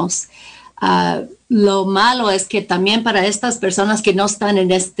podamos. Lo malo es que también para estas personas que no están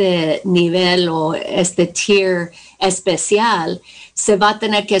en este nivel o este tier especial, se va a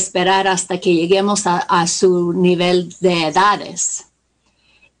tener que esperar hasta que lleguemos a su nivel de edades.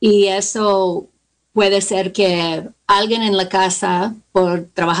 Y eso puede ser que alguien en la casa, por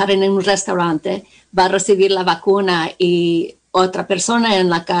trabajar en un restaurante, va a recibir la vacuna y otra persona en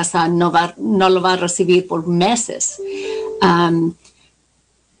la casa no lo va a recibir por meses.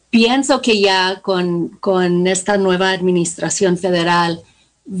 Pienso que ya con esta nueva administración federal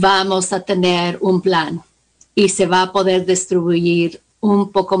vamos a tener un plan y se va a poder distribuir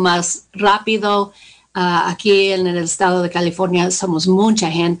un poco más rápido. Aquí en el estado de California somos mucha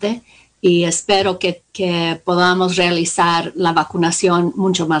gente y espero que podamos realizar la vacunación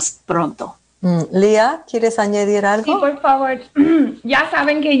mucho más pronto. Lía, ¿quieres añadir algo? Sí, por favor. Ya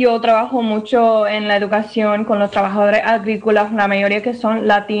saben que yo trabajo mucho en la educación con los trabajadores agrícolas, la mayoría que son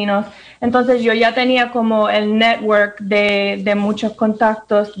latinos. Entonces yo ya tenía como el network de muchos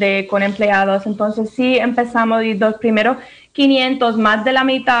contactos con empleados. Entonces sí empezamos y los primeros 500, más de la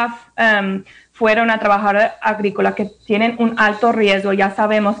mitad fueron a trabajadores agrícolas que tienen un alto riesgo. Ya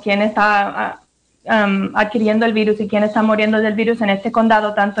sabemos quién está adquiriendo el virus y quién está muriendo del virus en este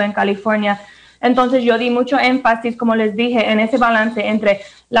condado, tanto en California. Entonces yo di mucho énfasis, como les dije, en ese balance entre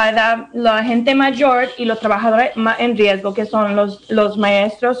la edad, la gente mayor y los trabajadores en riesgo, que son los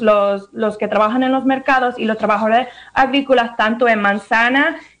maestros, los que trabajan en los mercados y los trabajadores agrícolas, tanto en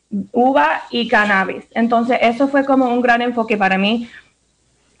manzana, uva y cannabis. Entonces eso fue como un gran enfoque para mí.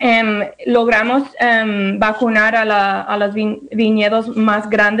 Logramos vacunar a los viñedos más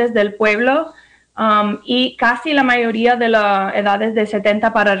grandes del pueblo y casi la mayoría de las edades de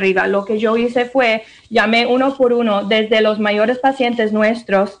 70 para arriba. Lo que yo hice fue, llamé uno por uno, desde los mayores pacientes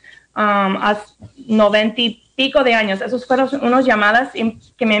nuestros a 90 y pico de años. Esos fueron unas llamadas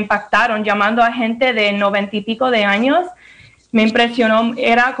que me impactaron, llamando a gente de 90 y pico de años. Me impresionó,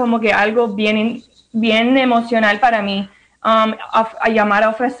 era como que algo bien emocional para mí. A llamar a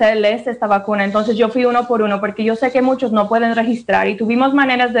ofrecerles esta vacuna. Entonces yo fui uno por uno porque yo sé que muchos no pueden registrar y tuvimos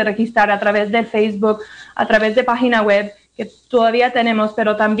maneras de registrar a través de Facebook, a través de página web que todavía tenemos,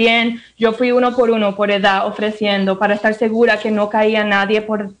 pero también yo fui uno por edad ofreciendo para estar segura que no caía nadie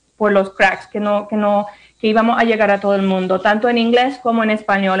por los cracks, que íbamos a llegar a todo el mundo, tanto en inglés como en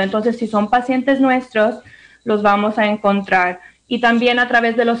español. Entonces si son pacientes nuestros, los vamos a encontrar. Y también a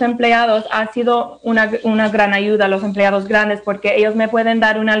través de los empleados ha sido una gran ayuda a los empleados grandes porque ellos me pueden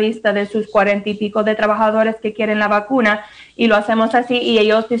dar una lista de sus 40 y pico de trabajadores que quieren la vacuna y lo hacemos así y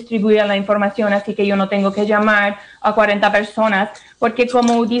ellos distribuyen la información, así que yo no tengo que llamar a 40 personas porque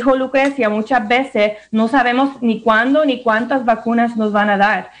como dijo Lucrecia, muchas veces no sabemos ni cuándo ni cuántas vacunas nos van a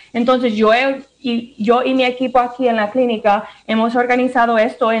dar. Entonces yo y mi equipo aquí en la clínica hemos organizado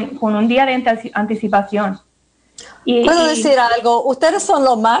esto con un día de anticipación. ¿Puedo decir algo? Ustedes son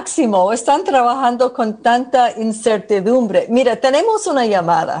lo máximo, están trabajando con tanta incertidumbre. Mira, tenemos una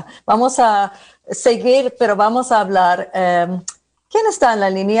llamada, vamos a seguir, pero vamos a hablar. ¿Quién está en la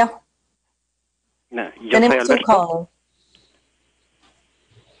línea? No, yo tenemos soy un call.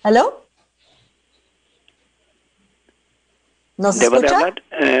 ¿Aló? ¿Nos ¿Debo escucha? de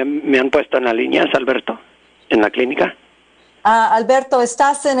hablar? Me han puesto en la línea, es Alberto, en la clínica. Alberto,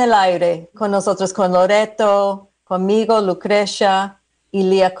 estás en el aire con nosotros, con Loreto, conmigo, Lucrecia y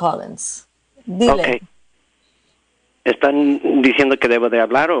Leah Collins. Dile. Okay. ¿Están diciendo que debo de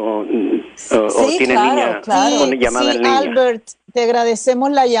hablar o tiene claro. una llamada sí, en línea? Albert, te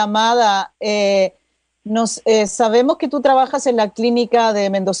agradecemos la llamada. Sabemos que tú trabajas en la clínica de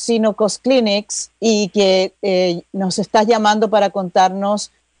Mendocino Coast Clinics y que nos estás llamando para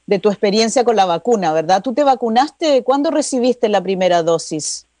contarnos de tu experiencia con la vacuna, ¿verdad? ¿Tú te vacunaste? ¿Cuándo recibiste la primera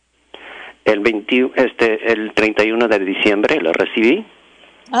dosis? El 31 de diciembre lo recibí.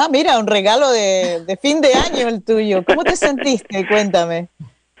 Ah, mira, un regalo de fin de año el tuyo. ¿Cómo te sentiste? Cuéntame.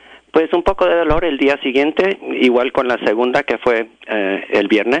 Pues un poco de dolor el día siguiente, igual con la segunda que fue el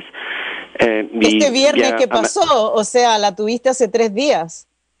viernes. ¿Este viernes qué pasó? O sea, la tuviste hace 3 días,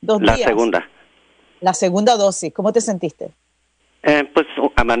 2 días. La segunda. La segunda dosis. ¿Cómo te sentiste? Pues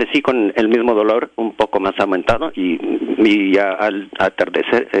amanecí con el mismo dolor, un poco más aumentado y ya al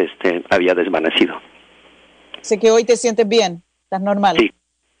atardecer había desvanecido. Sé que hoy te sientes bien, estás normal. Sí,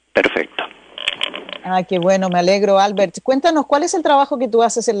 perfecto. Ah, qué bueno, me alegro, Albert. Cuéntanos, ¿cuál es el trabajo que tú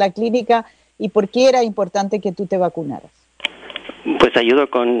haces en la clínica y por qué era importante que tú te vacunaras? Pues ayudo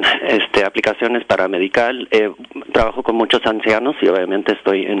con aplicaciones para medical, trabajo con muchos ancianos y obviamente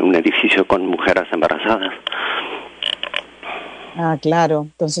estoy en un edificio con mujeres embarazadas. Ah, claro,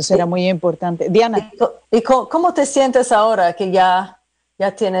 entonces era muy importante. Diana. ¿Y cómo te sientes ahora que ya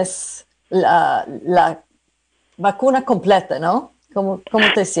tienes la vacuna completa, no? ¿Cómo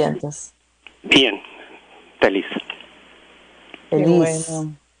te sientes? Bien, feliz. Feliz.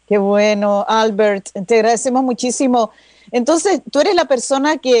 Qué bueno, Albert, te agradecemos muchísimo. Entonces, tú eres la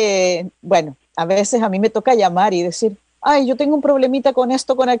persona que, bueno, a veces a mí me toca llamar y decir, ay, yo tengo un problemita con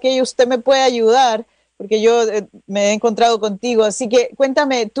esto, con aquello, usted me puede ayudar, porque yo me he encontrado contigo. Así que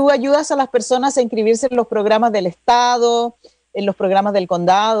cuéntame, ¿tú ayudas a las personas a inscribirse en los programas del Estado, en los programas del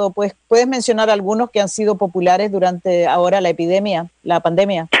condado? ¿Puedes mencionar algunos que han sido populares durante ahora la epidemia, la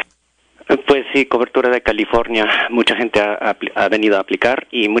pandemia? Pues sí, cobertura de California. Mucha gente ha venido a aplicar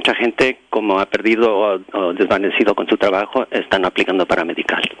y mucha gente, como ha perdido o desvanecido con su trabajo, están aplicando para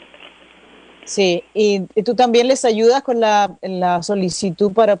medical. Sí, ¿y tú también les ayudas con la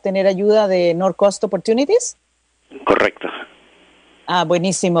solicitud para obtener ayuda de No Cost Opportunities? Correcto. Ah,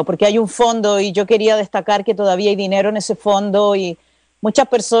 buenísimo, porque hay un fondo y yo quería destacar que todavía hay dinero en ese fondo y muchas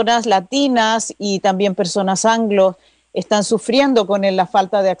personas latinas y también personas anglos están sufriendo con la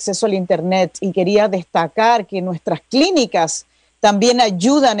falta de acceso al Internet y quería destacar que nuestras clínicas también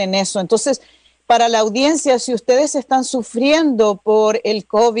ayudan en eso. Entonces, para la audiencia, si ustedes están sufriendo por el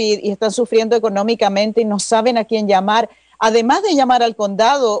COVID y están sufriendo económicamente y no saben a quién llamar, además de llamar al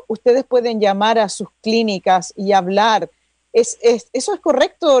condado, ustedes pueden llamar a sus clínicas y hablar. ¿Eso es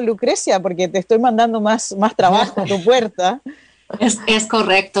correcto, Lucrecia? Porque te estoy mandando más trabajo a tu puerta. Es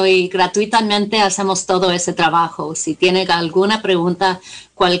correcto, y gratuitamente hacemos todo ese trabajo. Si tienen alguna pregunta,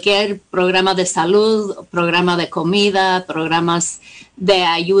 cualquier programa de salud, programa de comida, programas de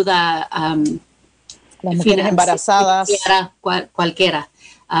ayuda, las mujeres embarazadas, cualquiera,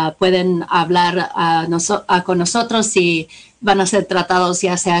 pueden hablar con nosotros y van a ser tratados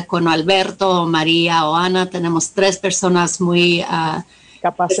ya sea con Alberto, María o Ana. Tenemos 3 personas muy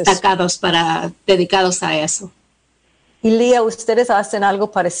capaces, dedicados a eso. Y Lía, ¿ustedes hacen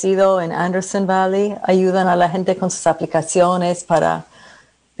algo parecido en Anderson Valley? ¿Ayudan a la gente con sus aplicaciones para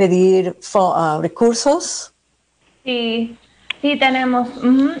pedir recursos? Sí, tenemos.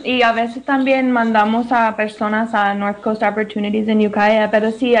 Y a veces también mandamos a personas a North Coast Opportunities en Ukiah,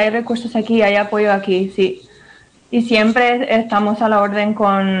 pero sí, hay recursos aquí, hay apoyo aquí, sí. Y siempre estamos a la orden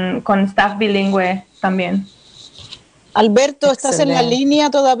con staff bilingüe también. Alberto, ¿estás en la línea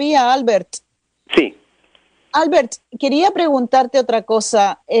todavía, Albert? Sí. Albert, quería preguntarte otra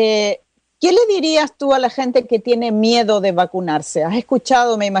cosa. ¿Qué le dirías tú a la gente que tiene miedo de vacunarse? Has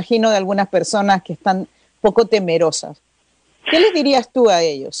escuchado, me imagino, de algunas personas que están poco temerosas. ¿Qué les dirías tú a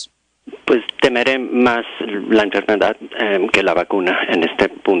ellos? Pues temeré más la enfermedad que la vacuna en este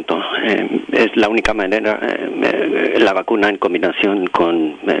punto. Es la única manera, la vacuna en combinación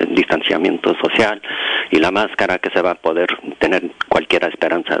con distanciamiento social y la máscara, que se va a poder tener cualquier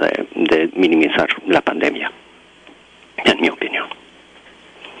esperanza de minimizar la pandemia, en mi opinión.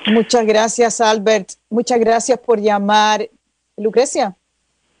 Muchas gracias, Albert. Muchas gracias por llamar. Lucrecia.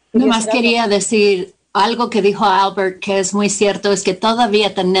 Nomás quería decir algo que dijo Albert, que es muy cierto, es que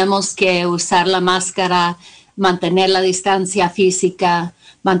todavía tenemos que usar la máscara, mantener la distancia física,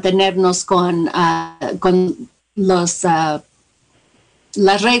 mantenernos con las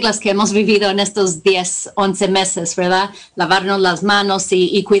reglas que hemos vivido en estos 10, 11 meses, ¿verdad? Lavarnos las manos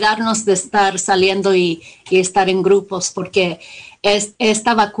y cuidarnos de estar saliendo y estar en grupos, porque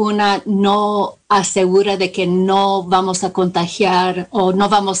esta vacuna no asegura de que no vamos a contagiar o no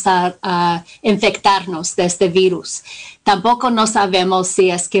vamos a infectarnos de este virus. Tampoco no sabemos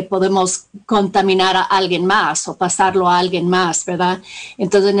si es que podemos contaminar a alguien más o pasarlo a alguien más, ¿verdad?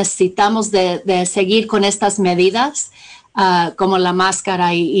 Entonces necesitamos de seguir con estas medidas, como la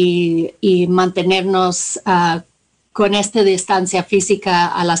máscara y mantenernos con esta distancia física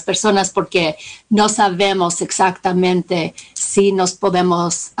a las personas, porque no sabemos exactamente si nos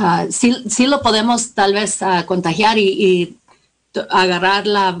podemos, si lo podemos tal vez contagiar y agarrar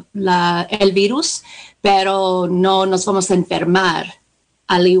el virus, pero no nos vamos a enfermar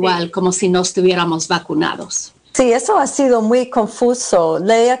al igual como si no estuviéramos vacunados. Sí, eso ha sido muy confuso.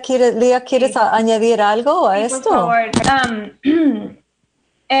 Lía, ¿quieres añadir algo a esto? Por favor.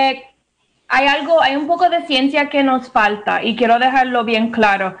 Hay un poco de ciencia que nos falta y quiero dejarlo bien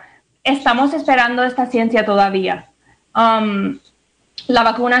claro. Estamos esperando esta ciencia todavía. La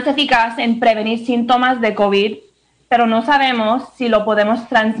vacuna es eficaz en prevenir síntomas de COVID, pero no sabemos si lo podemos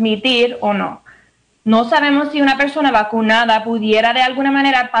transmitir o no. No sabemos si una persona vacunada pudiera de alguna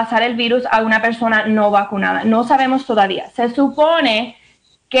manera pasar el virus a una persona no vacunada. No sabemos todavía. Se supone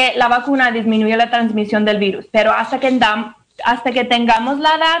que la vacuna disminuye la transmisión del virus, pero hasta que tengamos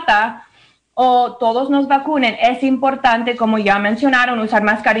la data o todos nos vacunen, es importante, como ya mencionaron, usar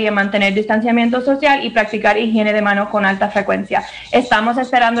mascarilla, mantener distanciamiento social y practicar higiene de mano con alta frecuencia. Estamos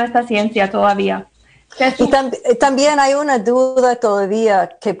esperando esta ciencia todavía. Y también hay una duda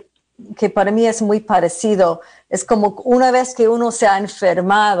todavía que para mí es muy parecido. Es como una vez que uno se ha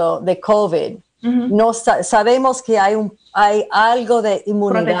enfermado de COVID, no sabemos que hay algo de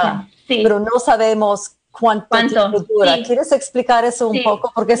inmunidad, sí, pero no sabemos cuánto dura. Sí. ¿Quieres explicar eso un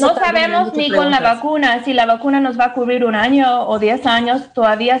poco? Porque eso no sabemos ni con la vacuna, si la vacuna nos va a cubrir 1 año o 10 años,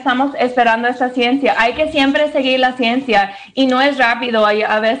 todavía estamos esperando esa ciencia. Hay que siempre seguir la ciencia y no es rápido,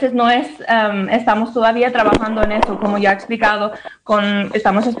 a veces no es, estamos todavía trabajando en eso, como ya he explicado,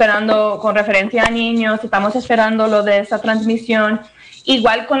 estamos esperando con referencia a niños, estamos esperando lo de esa transmisión.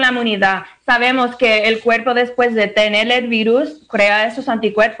 Igual con la inmunidad, sabemos que el cuerpo después de tener el virus crea esos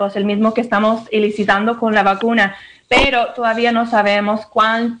anticuerpos, el mismo que estamos elicitando con la vacuna, pero todavía no sabemos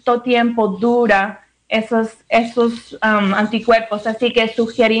cuánto tiempo dura esos anticuerpos, así que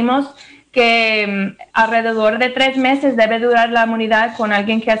sugerimos que alrededor de 3 meses debe durar la inmunidad con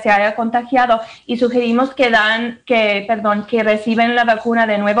alguien que se haya contagiado y sugerimos que reciben la vacuna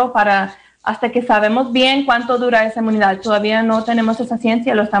de nuevo hasta que sabemos bien cuánto dura esa inmunidad. Todavía no tenemos esa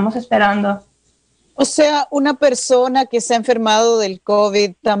ciencia, lo estamos esperando. O sea, una persona que se ha enfermado del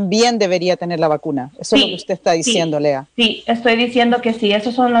COVID también debería tener la vacuna. Eso es lo que usted está diciendo, Lea. Sí, estoy diciendo que sí,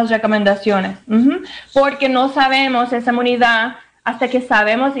 esas son las recomendaciones. Porque no sabemos esa inmunidad hasta que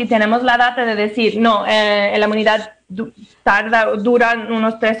sabemos y tenemos la data de decir, no, la inmunidad dura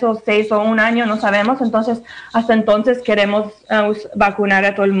unos 3 o 6 o un año, no sabemos. Entonces, hasta entonces queremos vacunar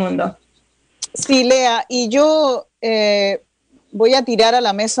a todo el mundo. Sí, Lea, y yo voy a tirar a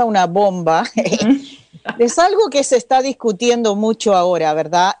la mesa una bomba. Es algo que se está discutiendo mucho ahora,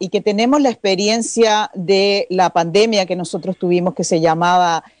 ¿verdad? Y que tenemos la experiencia de la pandemia que nosotros tuvimos, que se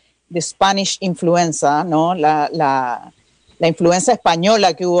llamaba The Spanish Influenza, ¿no? La influenza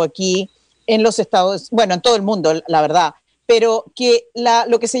española que hubo aquí en los Estados, bueno, en todo el mundo, la verdad, pero que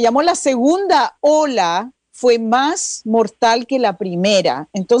lo que se llamó la segunda ola fue más mortal que la primera.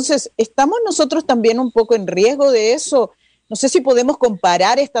 Entonces, ¿estamos nosotros también un poco en riesgo de eso? No sé si podemos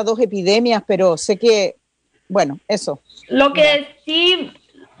comparar estas dos epidemias, pero sé que, bueno, eso. Lo que sí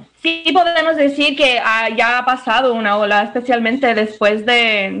podemos decir que ya ha pasado una ola, especialmente después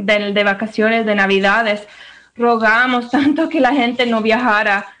de vacaciones, de Navidades. Rogamos tanto que la gente no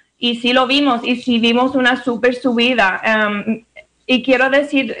viajara, y sí lo vimos, y sí vimos una súper subida. Y quiero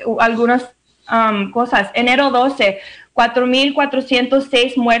decir algunas cosas. Enero 12,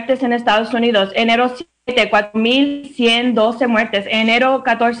 4,406 muertes en Estados Unidos. Enero 7, 4,112 muertes. Enero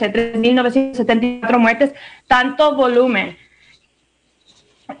 14, 3,974 muertes. Tanto volumen.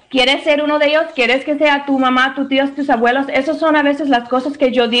 ¿Quieres ser uno de ellos? ¿Quieres que sea tu mamá, tus tíos, tus abuelos? Esas son a veces las cosas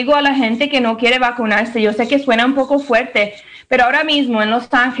que yo digo a la gente que no quiere vacunarse. Yo sé que suena un poco fuerte, pero ahora mismo en Los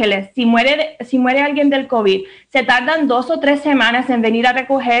Ángeles, si muere alguien del COVID, se tardan 2 o 3 semanas en venir a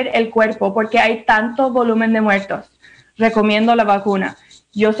recoger el cuerpo porque hay tanto volumen de muertos. Recomiendo la vacuna.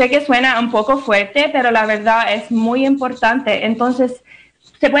 Yo sé que suena un poco fuerte, pero la verdad es muy importante. Entonces,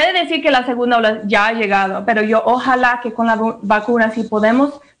 se puede decir que la segunda ola ya ha llegado, pero yo ojalá que con la vacuna, si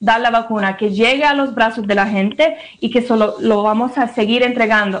podemos dar la vacuna, que llegue a los brazos de la gente y que solo lo vamos a seguir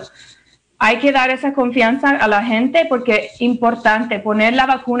entregando. Hay que dar esa confianza a la gente porque es importante poner la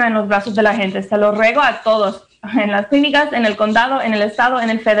vacuna en los brazos de la gente. Se lo ruego a todos, en las clínicas, en el condado, en el estado,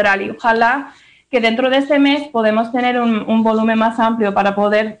 en el federal. Y ojalá que dentro de este mes podemos tener un volumen más amplio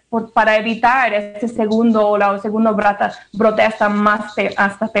para evitar ese segundo ola o segundo brote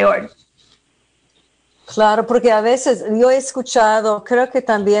hasta peor. Claro, porque a veces yo he escuchado, creo que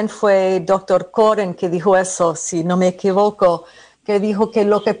también fue Dr. Coren que dijo eso, si no me equivoco, que dijo que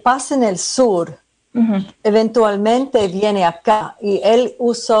lo que pasa en el sur eventualmente viene acá. Y él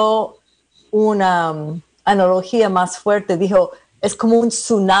usó una analogía más fuerte, dijo, es como un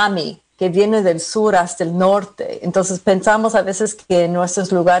tsunami que viene del sur hasta el norte. Entonces pensamos a veces que en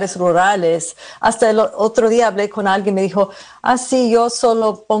nuestros lugares rurales, hasta el otro día hablé con alguien, me dijo, sí, yo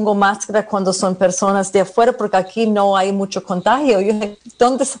solo pongo máscara cuando son personas de afuera porque aquí no hay mucho contagio. Yo dije,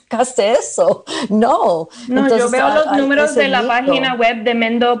 ¿dónde sacaste eso? No. Entonces, yo veo los números de la página web de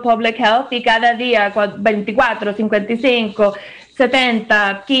Mendo Public Health y cada día 24, 55,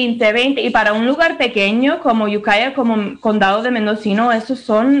 70, 15, 20, y para un lugar pequeño como Ukiah, como condado de Mendocino, esos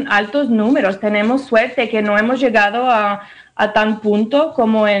son altos números. Tenemos suerte que no hemos llegado a tan punto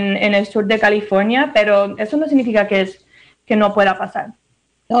como en el sur de California, pero eso no significa que no pueda pasar.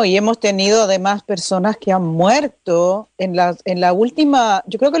 No, y hemos tenido además personas que han muerto en la última,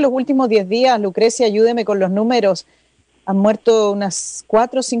 yo creo que en los últimos 10 días, Lucrecia, ayúdeme con los números, han muerto unas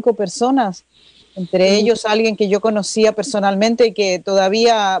 4 o 5 personas. Entre ellos alguien que yo conocía personalmente y que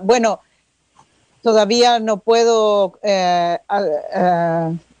todavía no puedo,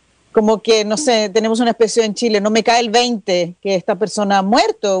 como que, no sé, tenemos una expresión en Chile, no me cae el 20 que esta persona ha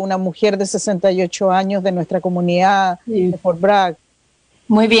muerto, una mujer de 68 años de nuestra comunidad de Fort Bragg.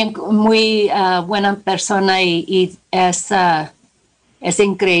 Muy bien, muy buena persona y es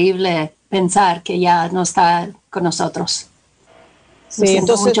increíble pensar que ya no está con nosotros. Sí,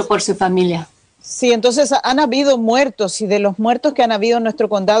 siento mucho por su familia. Sí, entonces han habido muertos y de los muertos que han habido en nuestro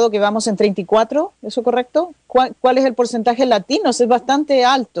condado, que vamos en 34, ¿eso correcto? ¿Cuál es el porcentaje latinos? Es bastante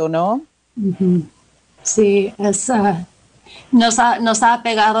alto, ¿no? Sí, nos ha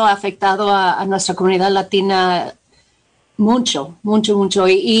pegado, afectado a nuestra comunidad latina mucho.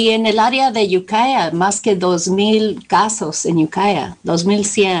 Y en el área de Ukiah, más que 2,000 casos en Ukiah,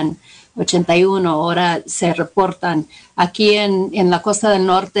 2,181 ahora se reportan. Aquí en la costa del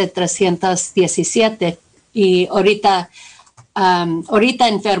norte, 317. Y ahorita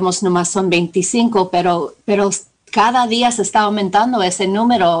enfermos nomás son 25, pero cada día se está aumentando ese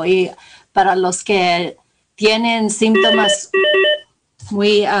número. Y para los que tienen síntomas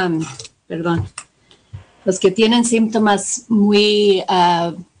muy, los que tienen síntomas muy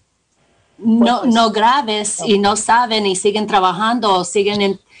no graves y no saben y siguen trabajando o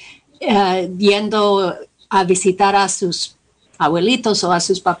siguen yendo a visitar a sus abuelitos o a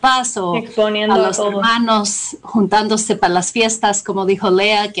sus papás o exponiendo a los hermanos, juntándose para las fiestas, como dijo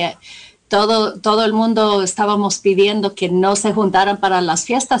Lea, que todo el mundo estábamos pidiendo que no se juntaran para las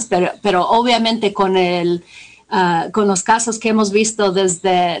fiestas, pero obviamente con los casos que hemos visto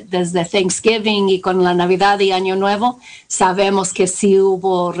desde Thanksgiving y con la Navidad y Año Nuevo, sabemos que sí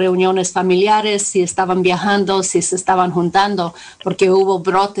hubo reuniones familiares, sí estaban viajando, sí se estaban juntando, porque hubo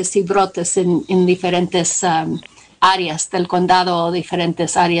brotes y brotes en diferentes áreas del condado o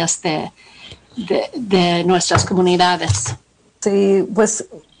diferentes áreas de nuestras comunidades. Sí, pues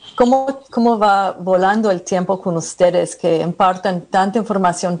 ¿cómo va volando el tiempo con ustedes que impartan tanta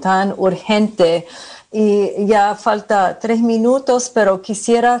información tan urgente? Y ya falta 3 minutos, pero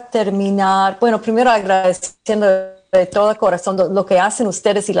quisiera terminar, bueno, primero agradeciendo de todo corazón lo que hacen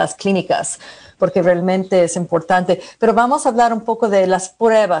ustedes y las clínicas, porque realmente es importante. Pero vamos a hablar un poco de las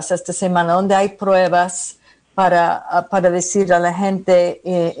pruebas esta semana, donde hay pruebas para decir a la gente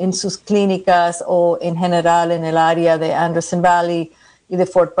en sus clínicas o en general en el área de Anderson Valley y de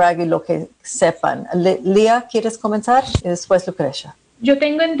Fort Bragg y lo que sepan. Lea, ¿quieres comenzar? Y después Lucrecia. Yo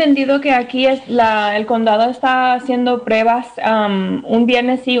tengo entendido que aquí el condado está haciendo pruebas un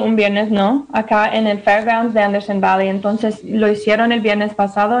viernes sí, un viernes no, acá en el Fairgrounds de Anderson Valley. Entonces lo hicieron el viernes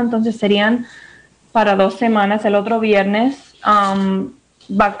pasado, entonces serían para 2 semanas. El otro viernes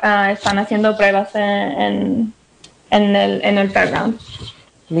están haciendo pruebas en el Fairgrounds.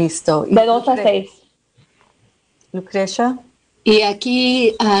 Listo. De 2 a 6. Lucrecia. Y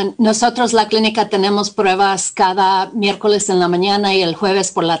aquí nosotros, la clínica, tenemos pruebas cada miércoles en la mañana y el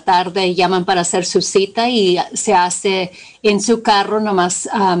jueves por la tarde. Llaman para hacer su cita y se hace en su carro. Nomás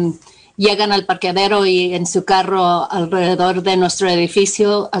llegan al parqueadero y en su carro alrededor de nuestro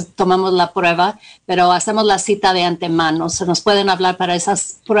edificio tomamos la prueba, pero hacemos la cita de antemano. Se nos pueden hablar para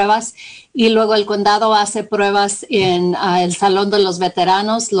esas pruebas. Y luego el condado hace pruebas en el Salón de los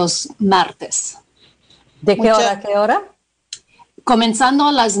Veteranos los martes. ¿De qué hora a qué hora? Comenzando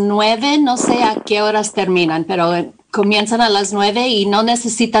a las 9, no sé a qué horas terminan, pero comienzan a las 9 y no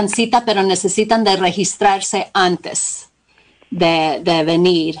necesitan cita, pero necesitan de registrarse antes de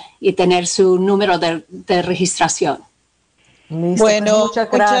venir y tener su número de registración. Listo. Bueno, muchas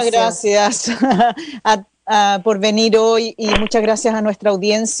gracias por venir hoy y muchas gracias a nuestra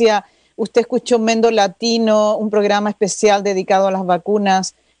audiencia. Usted escuchó Mendo Latino, un programa especial dedicado a las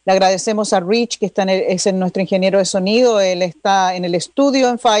vacunas. Le agradecemos a Rich, que es nuestro ingeniero de sonido. Él está en el estudio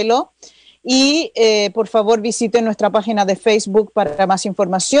en Philo. Y por favor visite nuestra página de Facebook para más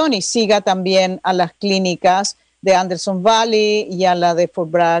información y siga también a las clínicas de Anderson Valley y a la de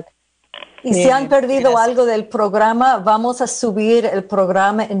Fort Bragg. Y si han perdido algo del programa, vamos a subir el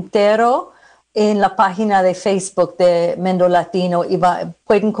programa entero en la página de Facebook de Mendo Latino y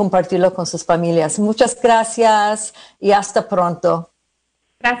pueden compartirlo con sus familias. Muchas gracias y hasta pronto.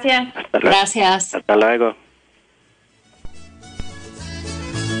 Gracias. Gracias. Hasta luego.